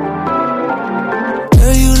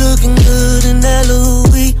 Girl, you looking good in that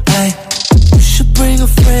Louis. Ay. You should bring a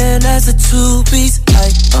friend as a two-piece.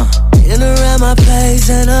 In around my place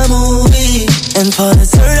and a movie. And for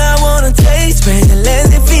dessert, I wanna taste. Bring the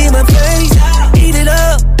lens and feed my face. Eat it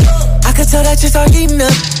up. I can tell that you start eating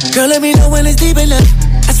up. Girl, let me know when it's deep enough.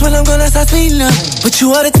 That's when I'm gonna start speeding up. But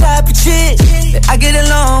you are the type of chick that I get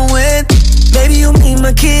along with. Maybe you meet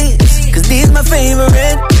my kids, cause these my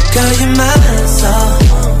favorite. Girl, you're mine, so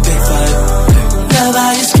big vibe. Love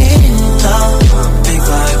how your skin glow. Big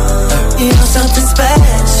vibe. You know something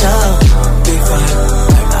special. Big vibe.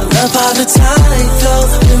 I love how the time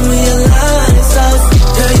flows when we align. So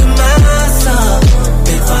girl, you're mine, so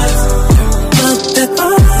big vibe. Put that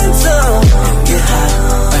on, so get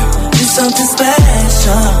high. Do something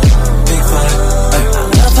special. Big vibe. I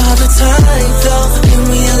love how the time flows when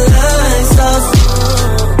we align. So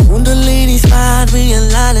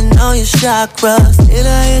all your chakras. Then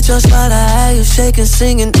I hit your spot, I had you shaking,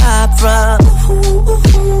 singing opera.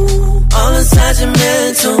 All inside your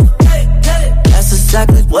mental. That's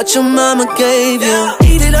exactly what your mama gave you.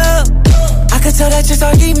 Eat it up. I can tell that you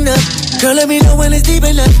start eating up. Girl, let me know when it's deep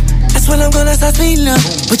enough. That's when I'm gonna start speeding up.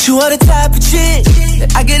 But you are the type of chick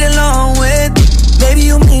that I get along with. Baby,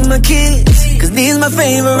 you meet my kids, cause these my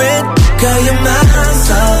favorite. Girl, you're my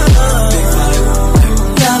soul.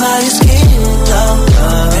 Love how your skin glow.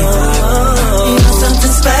 You know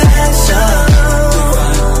something special.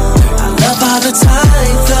 I love how the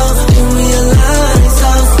time flows. You realize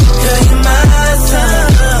so. Girl, you're my soul.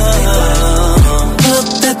 Look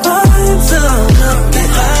that vibe zone. Look that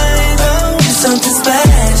vibe. You're something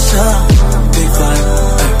special.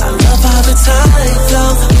 I love how the time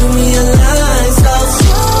flows. You realize so.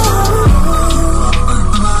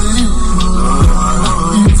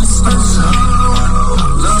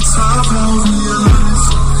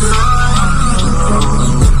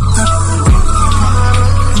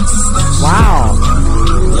 Wow.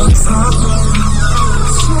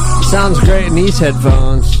 Sounds great in these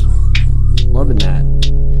headphones. Loving that.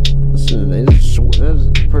 Listen to this. There's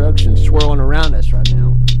production swirling around us right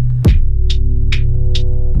now.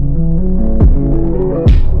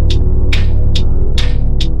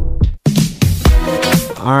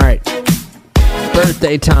 All right.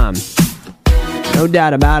 Birthday time. No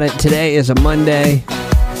doubt about it. Today is a Monday.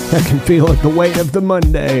 I can feel it, the weight of the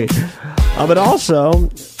Monday. But also,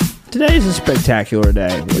 today is a spectacular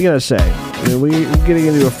day. We gotta say, I mean, we're getting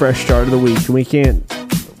into a fresh start of the week, and we can't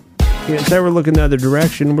say we're looking the other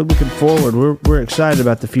direction. We're looking forward. We're excited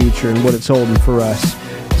about the future and what it's holding for us.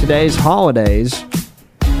 Today's holidays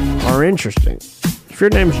are interesting. If your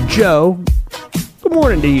name's Joe, good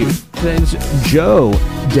morning to you. Today's Joe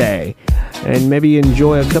Day, and maybe you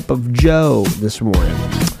enjoy a cup of Joe this morning.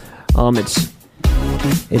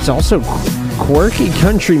 It's also Quirky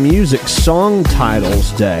Country Music Song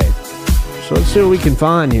Titles Day. So let's see what we can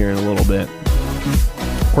find here in a little bit.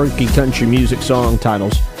 Quirky Country Music Song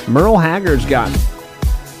Titles. Merle Haggard's got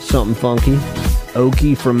something funky.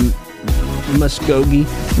 Okie from Muskogee.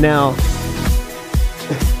 Now,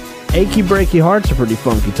 Achy Breaky Heart's a pretty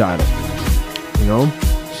funky title. You know?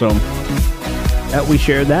 So, that we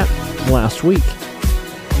shared that last week.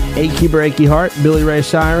 Achy Breaky Heart, Billy Ray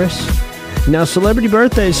Cyrus. Now, celebrity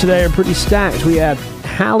birthdays today are pretty stacked. We have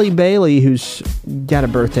Halle Bailey, who's got a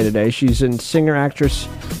birthday today. She's a singer-actress,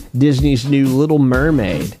 Disney's new Little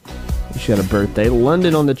Mermaid. She's got a birthday.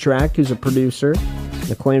 London on the Track, who's a producer,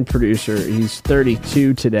 acclaimed producer. He's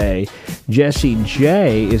 32 today. Jessie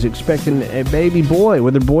J is expecting a baby boy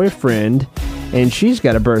with her boyfriend, and she's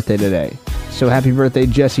got a birthday today. So happy birthday,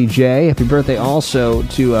 Jessie J. Happy birthday also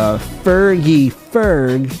to Fergie.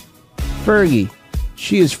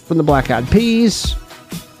 She is from the Black Eyed Peas,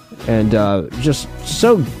 and just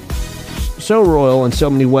so royal in so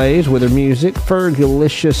many ways with her music.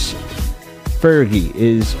 Fergalicious Fergie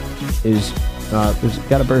is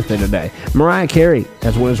got a birthday today. Mariah Carey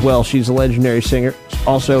has one as well. She's a legendary singer,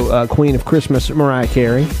 also Queen of Christmas, Mariah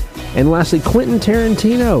Carey. And lastly, Quentin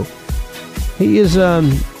Tarantino. He is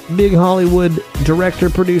big Hollywood director,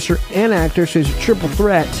 producer, and actor, so he's a triple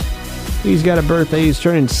threat. He's got a birthday. He's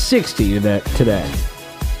turning 60 today.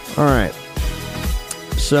 All right.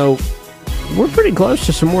 So we're pretty close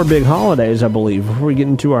to some more big holidays, I believe. Before we get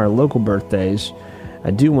into our local birthdays,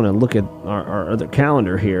 I do want to look at our other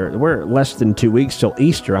calendar here. We're less than 2 weeks till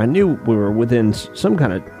Easter. I knew we were within some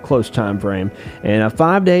kind of close time frame. And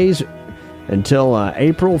 5 days until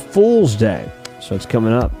April Fool's Day. So it's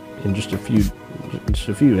coming up in just a few.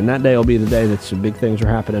 And that day will be the day that some big things are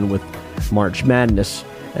happening with March Madness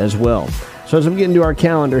as well. So as I'm getting to our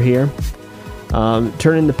calendar here,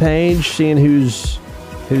 turning the page, seeing who's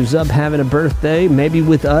up having a birthday, maybe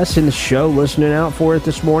with us in the show, listening out for it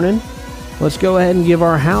this morning. Let's go ahead and give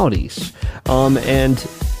our howdies and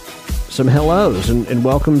some hellos and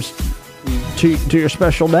welcomes to your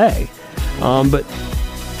special day. But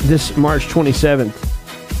this March 27th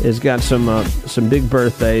has got some big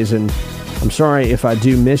birthdays, and I'm sorry if I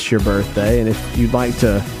do miss your birthday. And if you'd like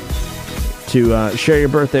to share your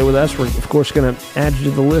birthday with us, we're of course going to add you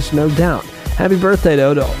to the list, no doubt. Happy birthday,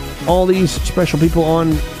 though, to all these special people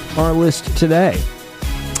on our list today.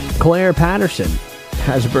 Claire Patterson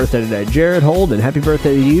has a birthday today. Jared Holden, happy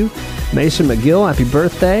birthday to you. Mason McGill, happy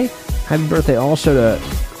birthday. Happy birthday also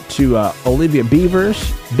to Olivia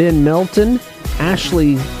Beavers, Ben Melton,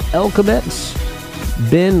 Ashley Elkabetz,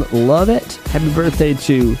 Ben Lovett. Happy birthday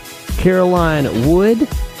to Caroline Wood.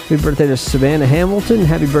 Happy birthday to Savannah Hamilton.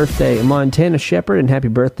 Happy birthday, Montana Shepard. And happy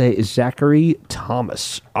birthday, Zachary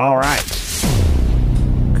Thomas. All right.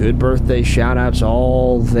 Good birthday shout-outs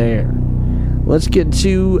all there. Let's get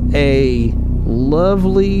to a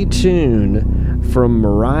lovely tune from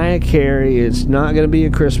Mariah Carey. It's not going to be a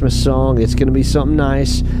Christmas song. It's going to be something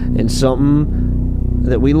nice and something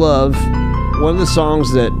that we love. One of the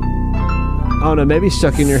songs that, I don't know, maybe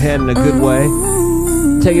stuck in your head in a good way.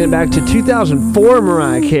 Taking it back to 2004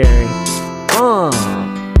 Mariah Carey.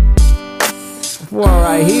 For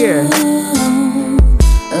right here.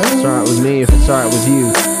 It's alright with me if it's alright with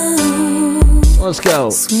you. Let's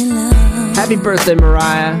go. Happy birthday,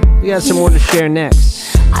 Mariah. We got some more to share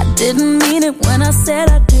next. I didn't mean it when I said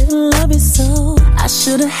I didn't love you so. I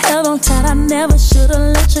should've held on tight, I never should've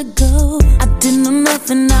let you go. I didn't know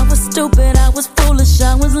nothing, I was stupid, I was foolish,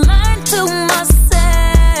 I was lying to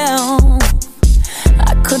myself.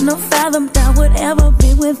 I couldn't have fathomed I would ever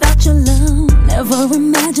be without your love. Never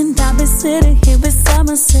imagined I'd be sitting here beside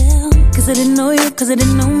myself. Cause I didn't know you, cause I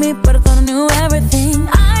didn't know me, but I thought I knew everything.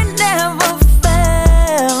 I never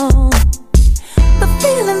felt the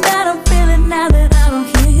feeling that I'm feeling now that I don't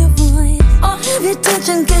hear your voice. Or have you touch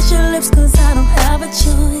and kiss your lips cause I don't have a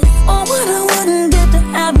choice. Or what I wouldn't get to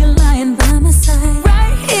have you lying by my side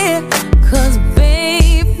right here. Cause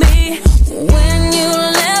baby, when you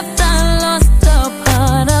left I lost a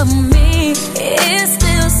part of me. It's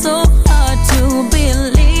still so hard to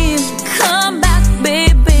believe. Come back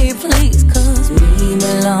baby please, cause we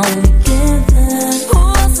belong together. Who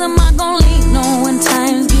else am I gonna lean on when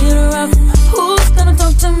times get rough? Who's gonna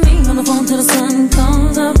talk to me on the phone till the sun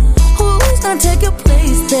comes up? Who's gonna take your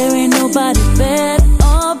place? There ain't nobody better.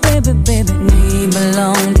 Oh baby, baby, we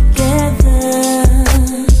belong together.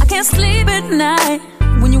 I can't sleep at night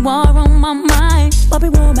when you are on my mind. Bobby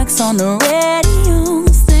Womack's on the radio,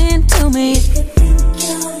 sing to me.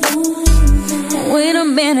 Wait a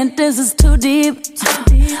minute, this is too deep.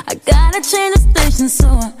 I gotta change the station, so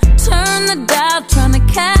I turn the dial, trying to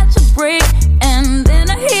catch a break. And then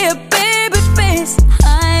I hear baby face.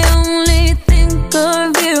 I only think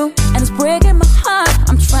of you, and it's breaking my heart.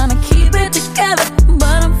 I'm trying to keep it together,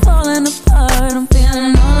 but I'm falling apart. I'm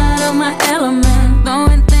feeling all out of my element,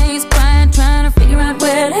 throwing things, crying, trying to figure out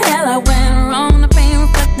where the hell I went wrong. The pain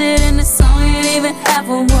reflected in the song ain't even half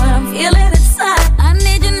of what I'm feeling inside. I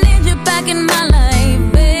need you back in my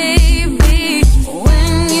life, baby.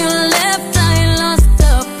 When you left, I lost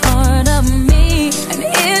a part of me, and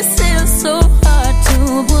it's still so hard to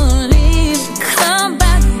believe. Come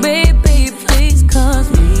back, baby, please, cause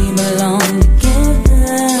we belong together.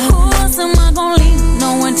 Who else am I gonna lean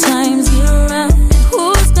on when times get rough? And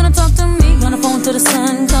who's gonna talk to me on the phone till the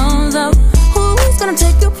sun comes up? Who's gonna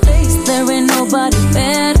take your place? There ain't nobody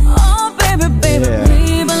better. Oh, baby, baby, Yeah.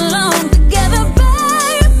 we belong together, baby.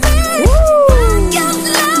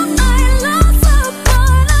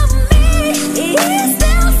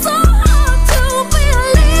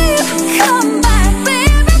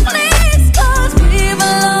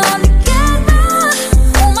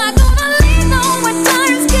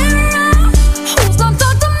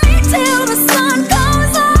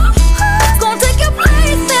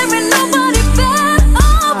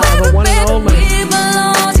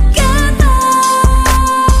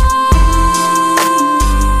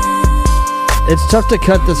 It's tough to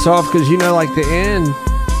cut this off because, you know, like the end,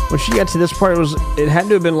 when she got to this part, it had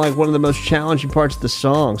to have been like one of the most challenging parts of the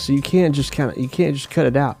song. So you can't just cut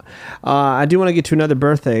it out. I do want to get to another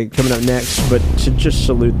birthday coming up next, but to just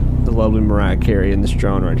salute the lovely Mariah Carey in this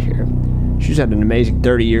drone right here. She's had an amazing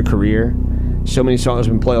 30-year career. So many songs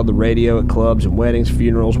have been played on the radio, at clubs and weddings,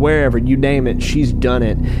 funerals, wherever, you name it, she's done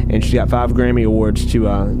it. And she's got 5 Grammy Awards to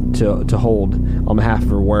hold on behalf of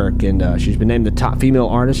her work. And she's been named the top female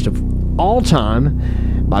artist of all time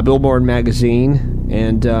by Billboard magazine.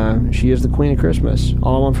 And she is the Queen of Christmas.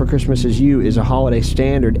 All I Want for Christmas Is You is a holiday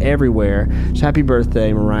standard everywhere. So happy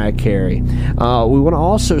birthday, Mariah Carey. We want to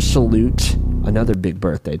also salute another big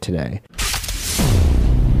birthday today.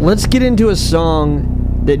 Let's get into a song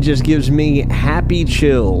that just gives me happy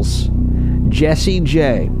chills. Jessie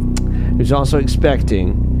J, who's also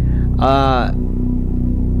expecting. I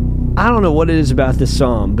don't know what it is about this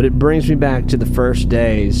song, but it brings me back to the first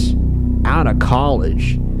days out of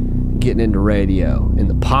college, getting into radio in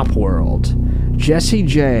the pop world. Jessie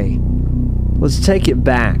J, let's take it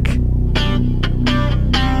back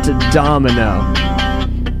to Domino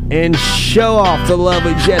and show off the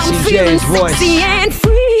lovely Jessie J's voice. Sexy and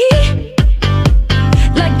free,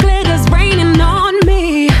 like glitter's raining on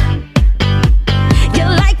me. You're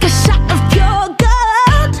like a shot of pure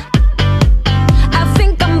gold. I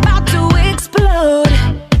think I'm about to explode.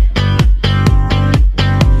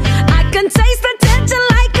 I can taste the tension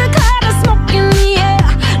like a cloud of smoke in the air.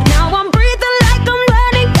 Now I'm breathing like I'm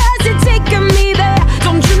running 'cause you're taking me there.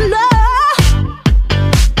 Don't you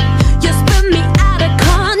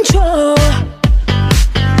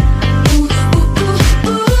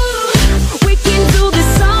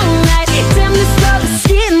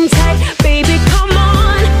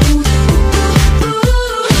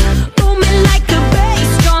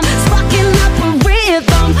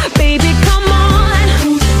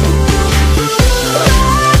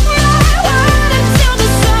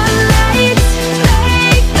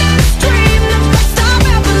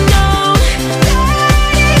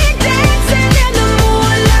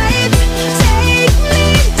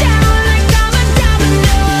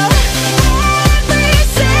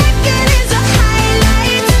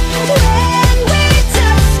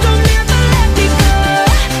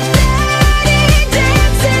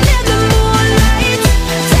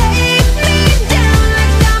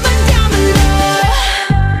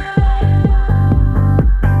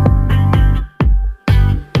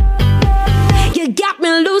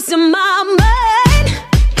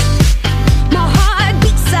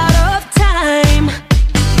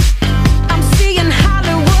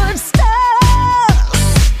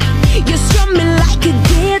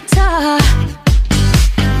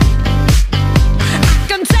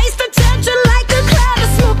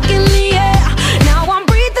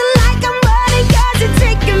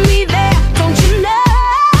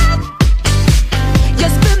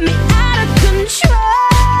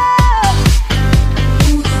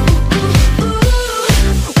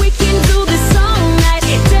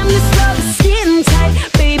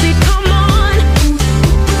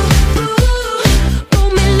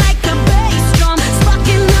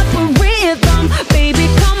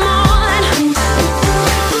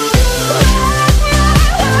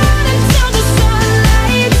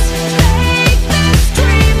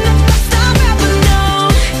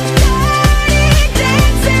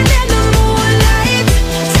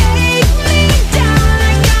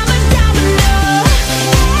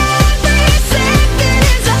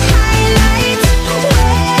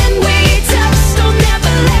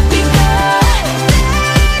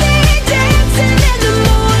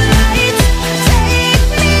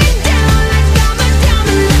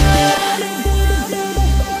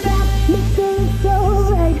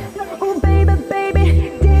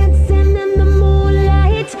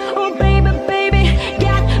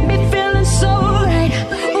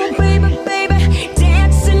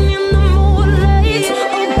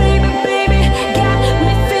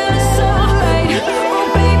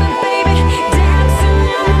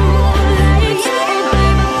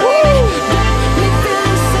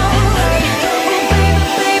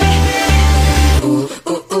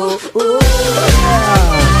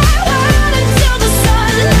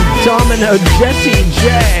know Jessie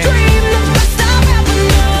J.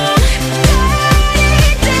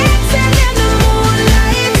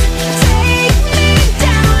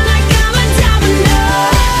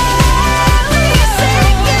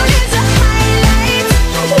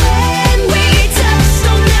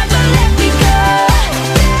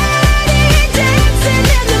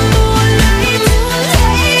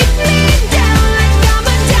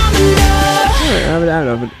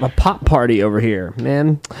 A pop party over here,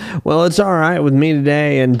 man. Well, it's all right with me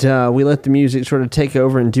today, and we let the music sort of take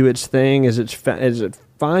over and do its thing as it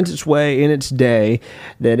finds its way in its day,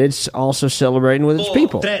 that it's also celebrating with its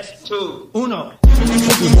people. 3, 2, 1.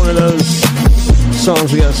 This is one of those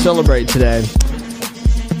songs we got to celebrate today.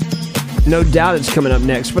 No doubt it's coming up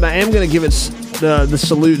next, but I am going to give it the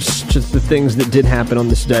salutes to the things that did happen on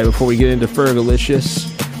this day before we get into Fergalicious.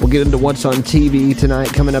 We'll get into what's on TV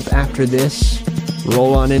tonight coming up after this.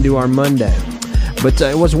 Roll on into our Monday. But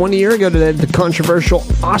it was 1 year ago today the controversial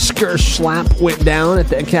Oscar slap went down at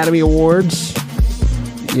the Academy Awards.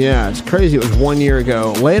 Yeah, it's crazy. It was 1 year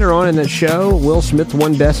ago. Later on in that show, Will Smith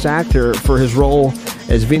won Best Actor for his role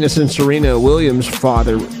as Venus and Serena Williams'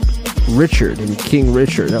 father, Richard, in King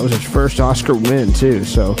Richard. That was his first Oscar win, too.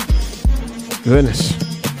 So, goodness.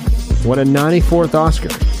 What a 94th Oscar.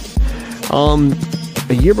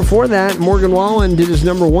 A year before that, Morgan Wallen did his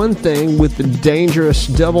number one thing with the Dangerous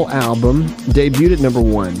double album, debuted at number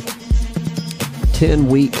one. 10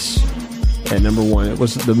 weeks at number one. It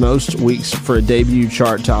was the most weeks for a debut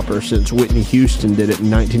chart topper since Whitney Houston did it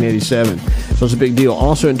in 1987. So it's a big deal.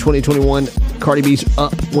 Also in 2021, Cardi B's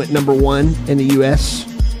Up went number one in the U.S.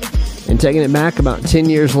 And taking it back about 10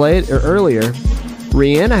 years earlier,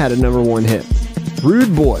 Rihanna had a number one hit,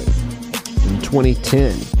 Rude Boy, in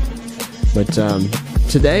 2010. But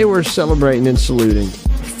today we're celebrating and saluting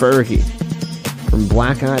Fergie from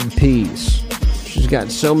Black Eyed Peas. She's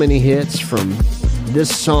got so many hits from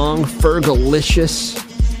this song, Fergalicious.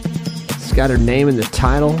 It's got her name in the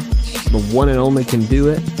title. She's the one and only can do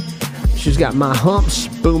it. She's got My Humps,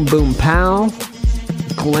 Boom Boom Pow,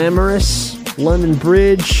 Glamorous, London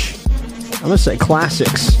Bridge. I'm going to say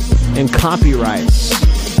classics and copyrights.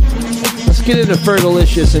 Let's get into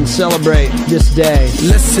Fergalicious and celebrate this day.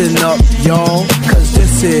 Listen up, y'all, cause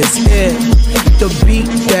this is it. The beat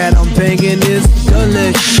that I'm banging is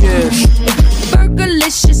delicious.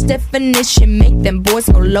 Fergalicious definition make them boys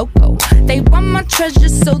go loco. They want my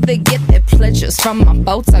treasures so they get their pleasures from my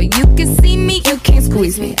boat. So you can see me, you can't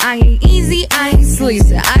squeeze me. I ain't easy, I ain't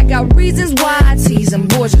sleazy. I got reasons why I tease them.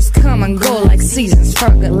 Boys just come and go like seasons.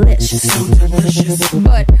 Fergalicious, so delicious.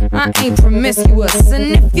 But I ain't promiscuous,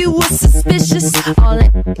 and if you were suspicious, all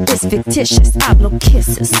that is fictitious. I blow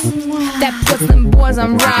kisses that puts them boys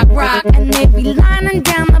on rock, and they be lining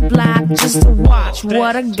down the block just to watch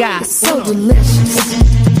what I got. So delicious.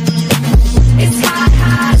 It's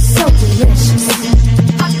hot, so delicious.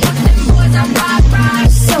 I put them boys on rock,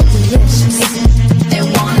 so delicious. They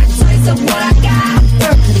want a taste of what I got.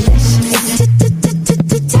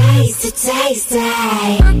 Fergalicious, tasty.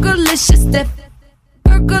 Fergalicious dip,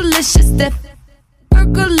 Fergalicious dip,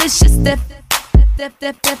 Fergalicious dip.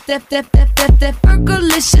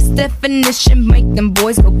 Fergalicious definition make them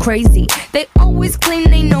boys go crazy. They always claim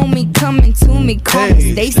they know me, coming to me, call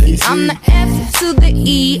me Stacy. I'm the F to the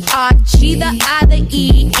E, R, G, the I, the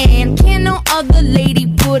E, and can no other lady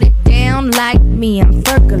put it down like me. I'm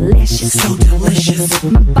Fergalicious, so delicious.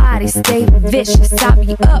 My body stay vicious. I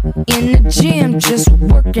be up in the gym just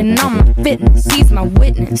working on my fitness. He's my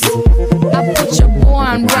witness. I put your boy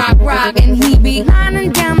on rock, and he be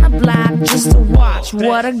lining down the block just to watch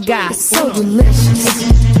what I got. So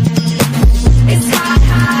delicious. It's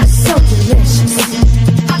hot, so delicious.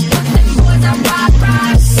 I put them boys on rock,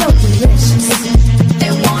 so delicious.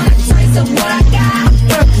 They want a taste of what I got.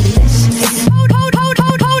 Fergalicious. Hold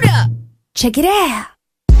up. Check it out.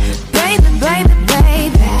 Baby,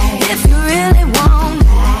 if you really want,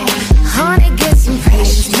 honey, get some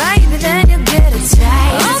precious. Maybe then you'll get a taste.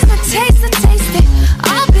 I'm gonna taste it.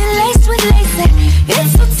 I'll be laced with lace.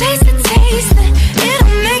 It's so tasty. It'll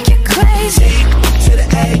make you crazy. To the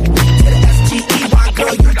A, to the S-T-E-Y,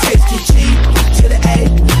 girl, you tasty. G to the A,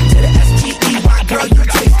 to the S-T-E-Y, girl, you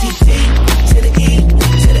tasty. D to the E,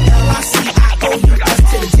 to the L-I-C-I-O-U-S,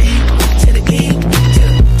 to the D, to the E,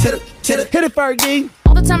 to the hit it, Fergie.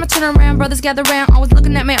 All the time I turn around, brothers gather round, always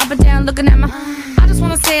looking at me up and down, looking at my. I just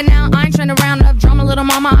wanna say it now, I ain't trying to round up drama, little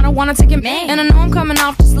mama, I don't wanna take it. And I know I'm coming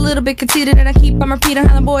off just a little bit conceited, and I keep on repeating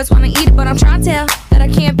how the boys wanna eat it, but I'm trying to tell that I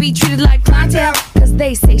can't be treated like clientele, cause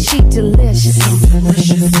they say she delicious.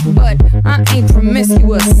 But I ain't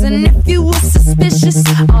promiscuous, and if you were suspicious,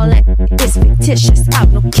 all that is fictitious. repetitious, out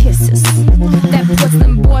no kisses. That puts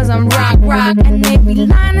them boys on rock, and they be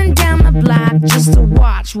lining down the block just to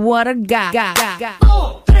watch what I got.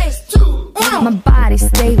 4, 3, 2, 1. My body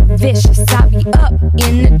stay vicious. I be up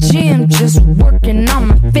in the gym just working on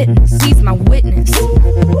my fitness. He's my witness.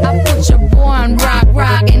 I put your boy on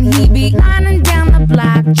rock, and he be lining down the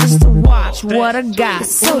block just to watch what I got.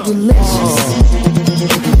 It's so delicious.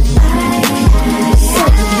 So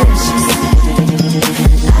delicious.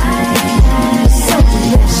 So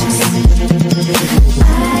delicious.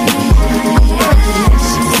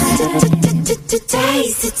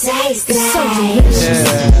 Taste. It's so delicious.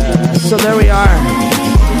 Yeah. So there we are.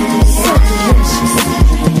 So delicious.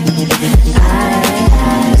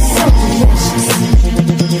 So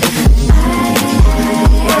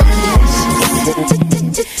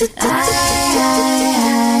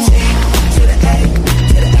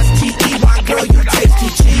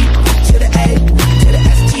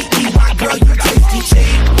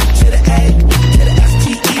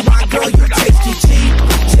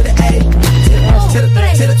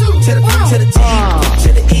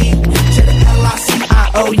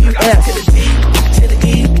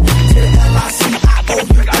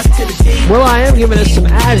Well, I am giving us some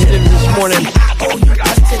adjectives this morning.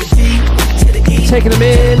 Taking them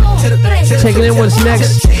in, taking in what's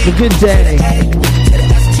next. The good day.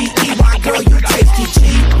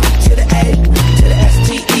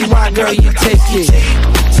 Girl, you tasty.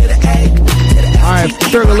 All right,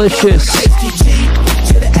 Fergalicious.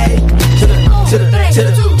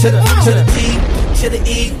 To the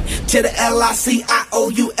E, to the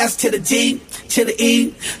L-I-C-I-O-U-S, to the D, to the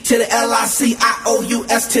E, to the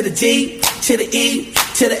L-I-C-I-O-U-S, to the D, to the E,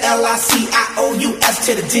 to the L-I-C-I-O-U-S,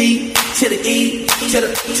 to the D, to the E, to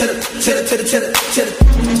the.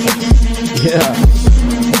 Yeah.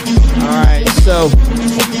 All right, so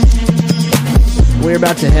we're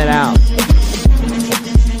about to head out.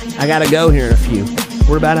 I gotta go here in a few.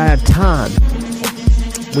 We're about to have time.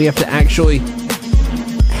 We have to actually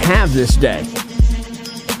have this day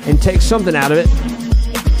and take something out of it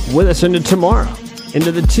with us into tomorrow,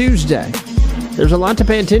 into the Tuesday. There's a lot to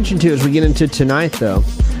pay attention to as we get into tonight, though.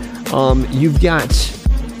 You've got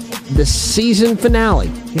the season finale.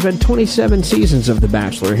 You've had 27 seasons of The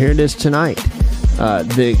Bachelor. Here it is tonight.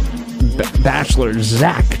 The Bachelor,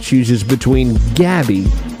 Zach, chooses between Gabby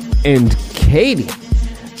and Katie.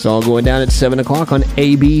 It's all going down at 7 o'clock on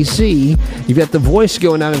ABC. You've got The Voice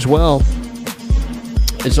going on as well.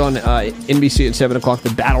 It's on NBC at 7 o'clock,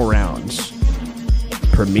 the Battle Rounds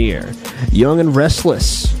premiere. Young and the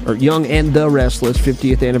Restless,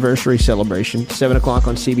 50th anniversary celebration, 7 o'clock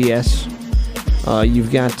on CBS.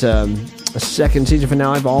 You've got a second season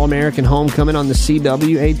finale of All-American Homecoming on the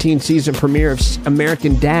CW, 18th season premiere of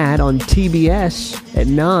American Dad on TBS at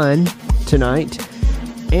 9 tonight,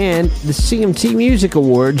 and the CMT Music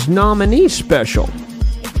Awards nominee special.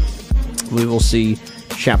 We will see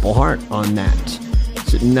Chapel Hart on that.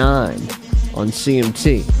 It's at 9 on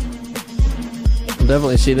CMT. We'll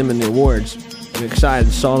definitely see them in the awards. I'm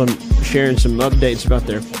excited. Saw them sharing some updates about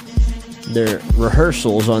their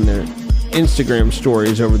rehearsals on their Instagram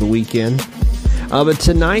stories over the weekend. But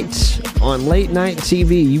tonight on late night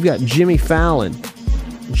TV, you've got Jimmy Fallon,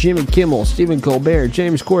 Jimmy Kimmel, Stephen Colbert,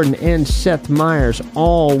 James Corden, and Seth Meyers,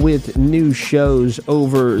 all with new shows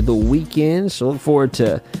over the weekend. So look forward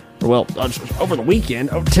to, over the weekend,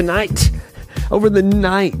 tonight, over the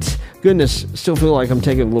night. Goodness, still feel like I'm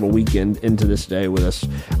taking a little weekend into this day with us.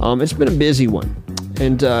 It's been a busy one.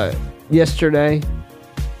 And yesterday,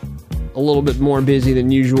 a little bit more busy than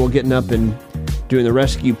usual, getting up and doing the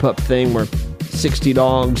rescue pup thing where 60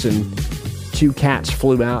 dogs and 2 cats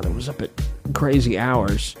flew out. It was up at crazy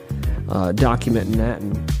hours, documenting that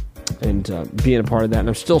and being a part of that. And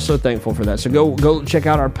I'm still so thankful for that. So go check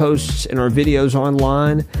out our posts and our videos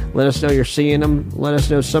online. Let us know you're seeing them. Let us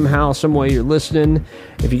know somehow, some way you're listening.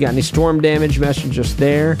 If you got any storm damage, message us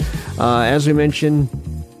there. As we mentioned,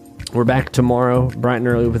 we're back tomorrow, bright and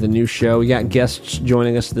early, with a new show. We got guests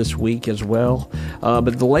joining us this week as well.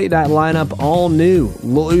 But the late night lineup, all new.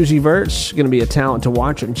 Lil Uzi Vert's going to be a talent to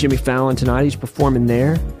watch on Jimmy Fallon tonight. He's performing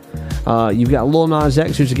there. You've got Lil Nas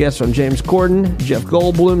X, who's a guest on James Corden. Jeff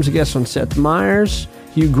Goldblum's a guest on Seth Meyers.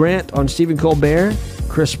 Hugh Grant on Stephen Colbert.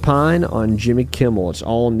 Chris Pine on Jimmy Kimmel. It's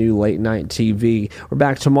all new late night TV. We're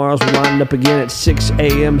back tomorrow. We're lined up again at 6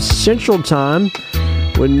 a.m. Central Time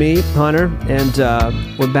with me, Hunter, and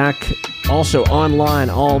we're back also online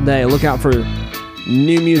all day. Look out for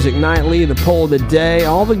new music nightly, the poll of the day,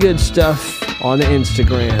 all the good stuff on the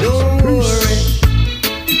Instagram. Don't worry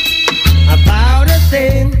about a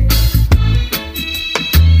thing,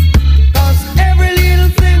 'cause every little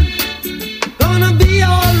thing gonna be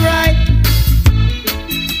alright.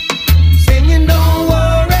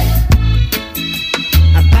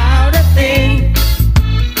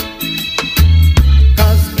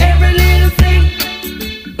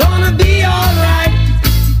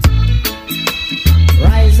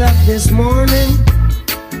 up this morning.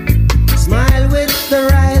 Smile with the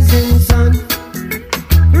rising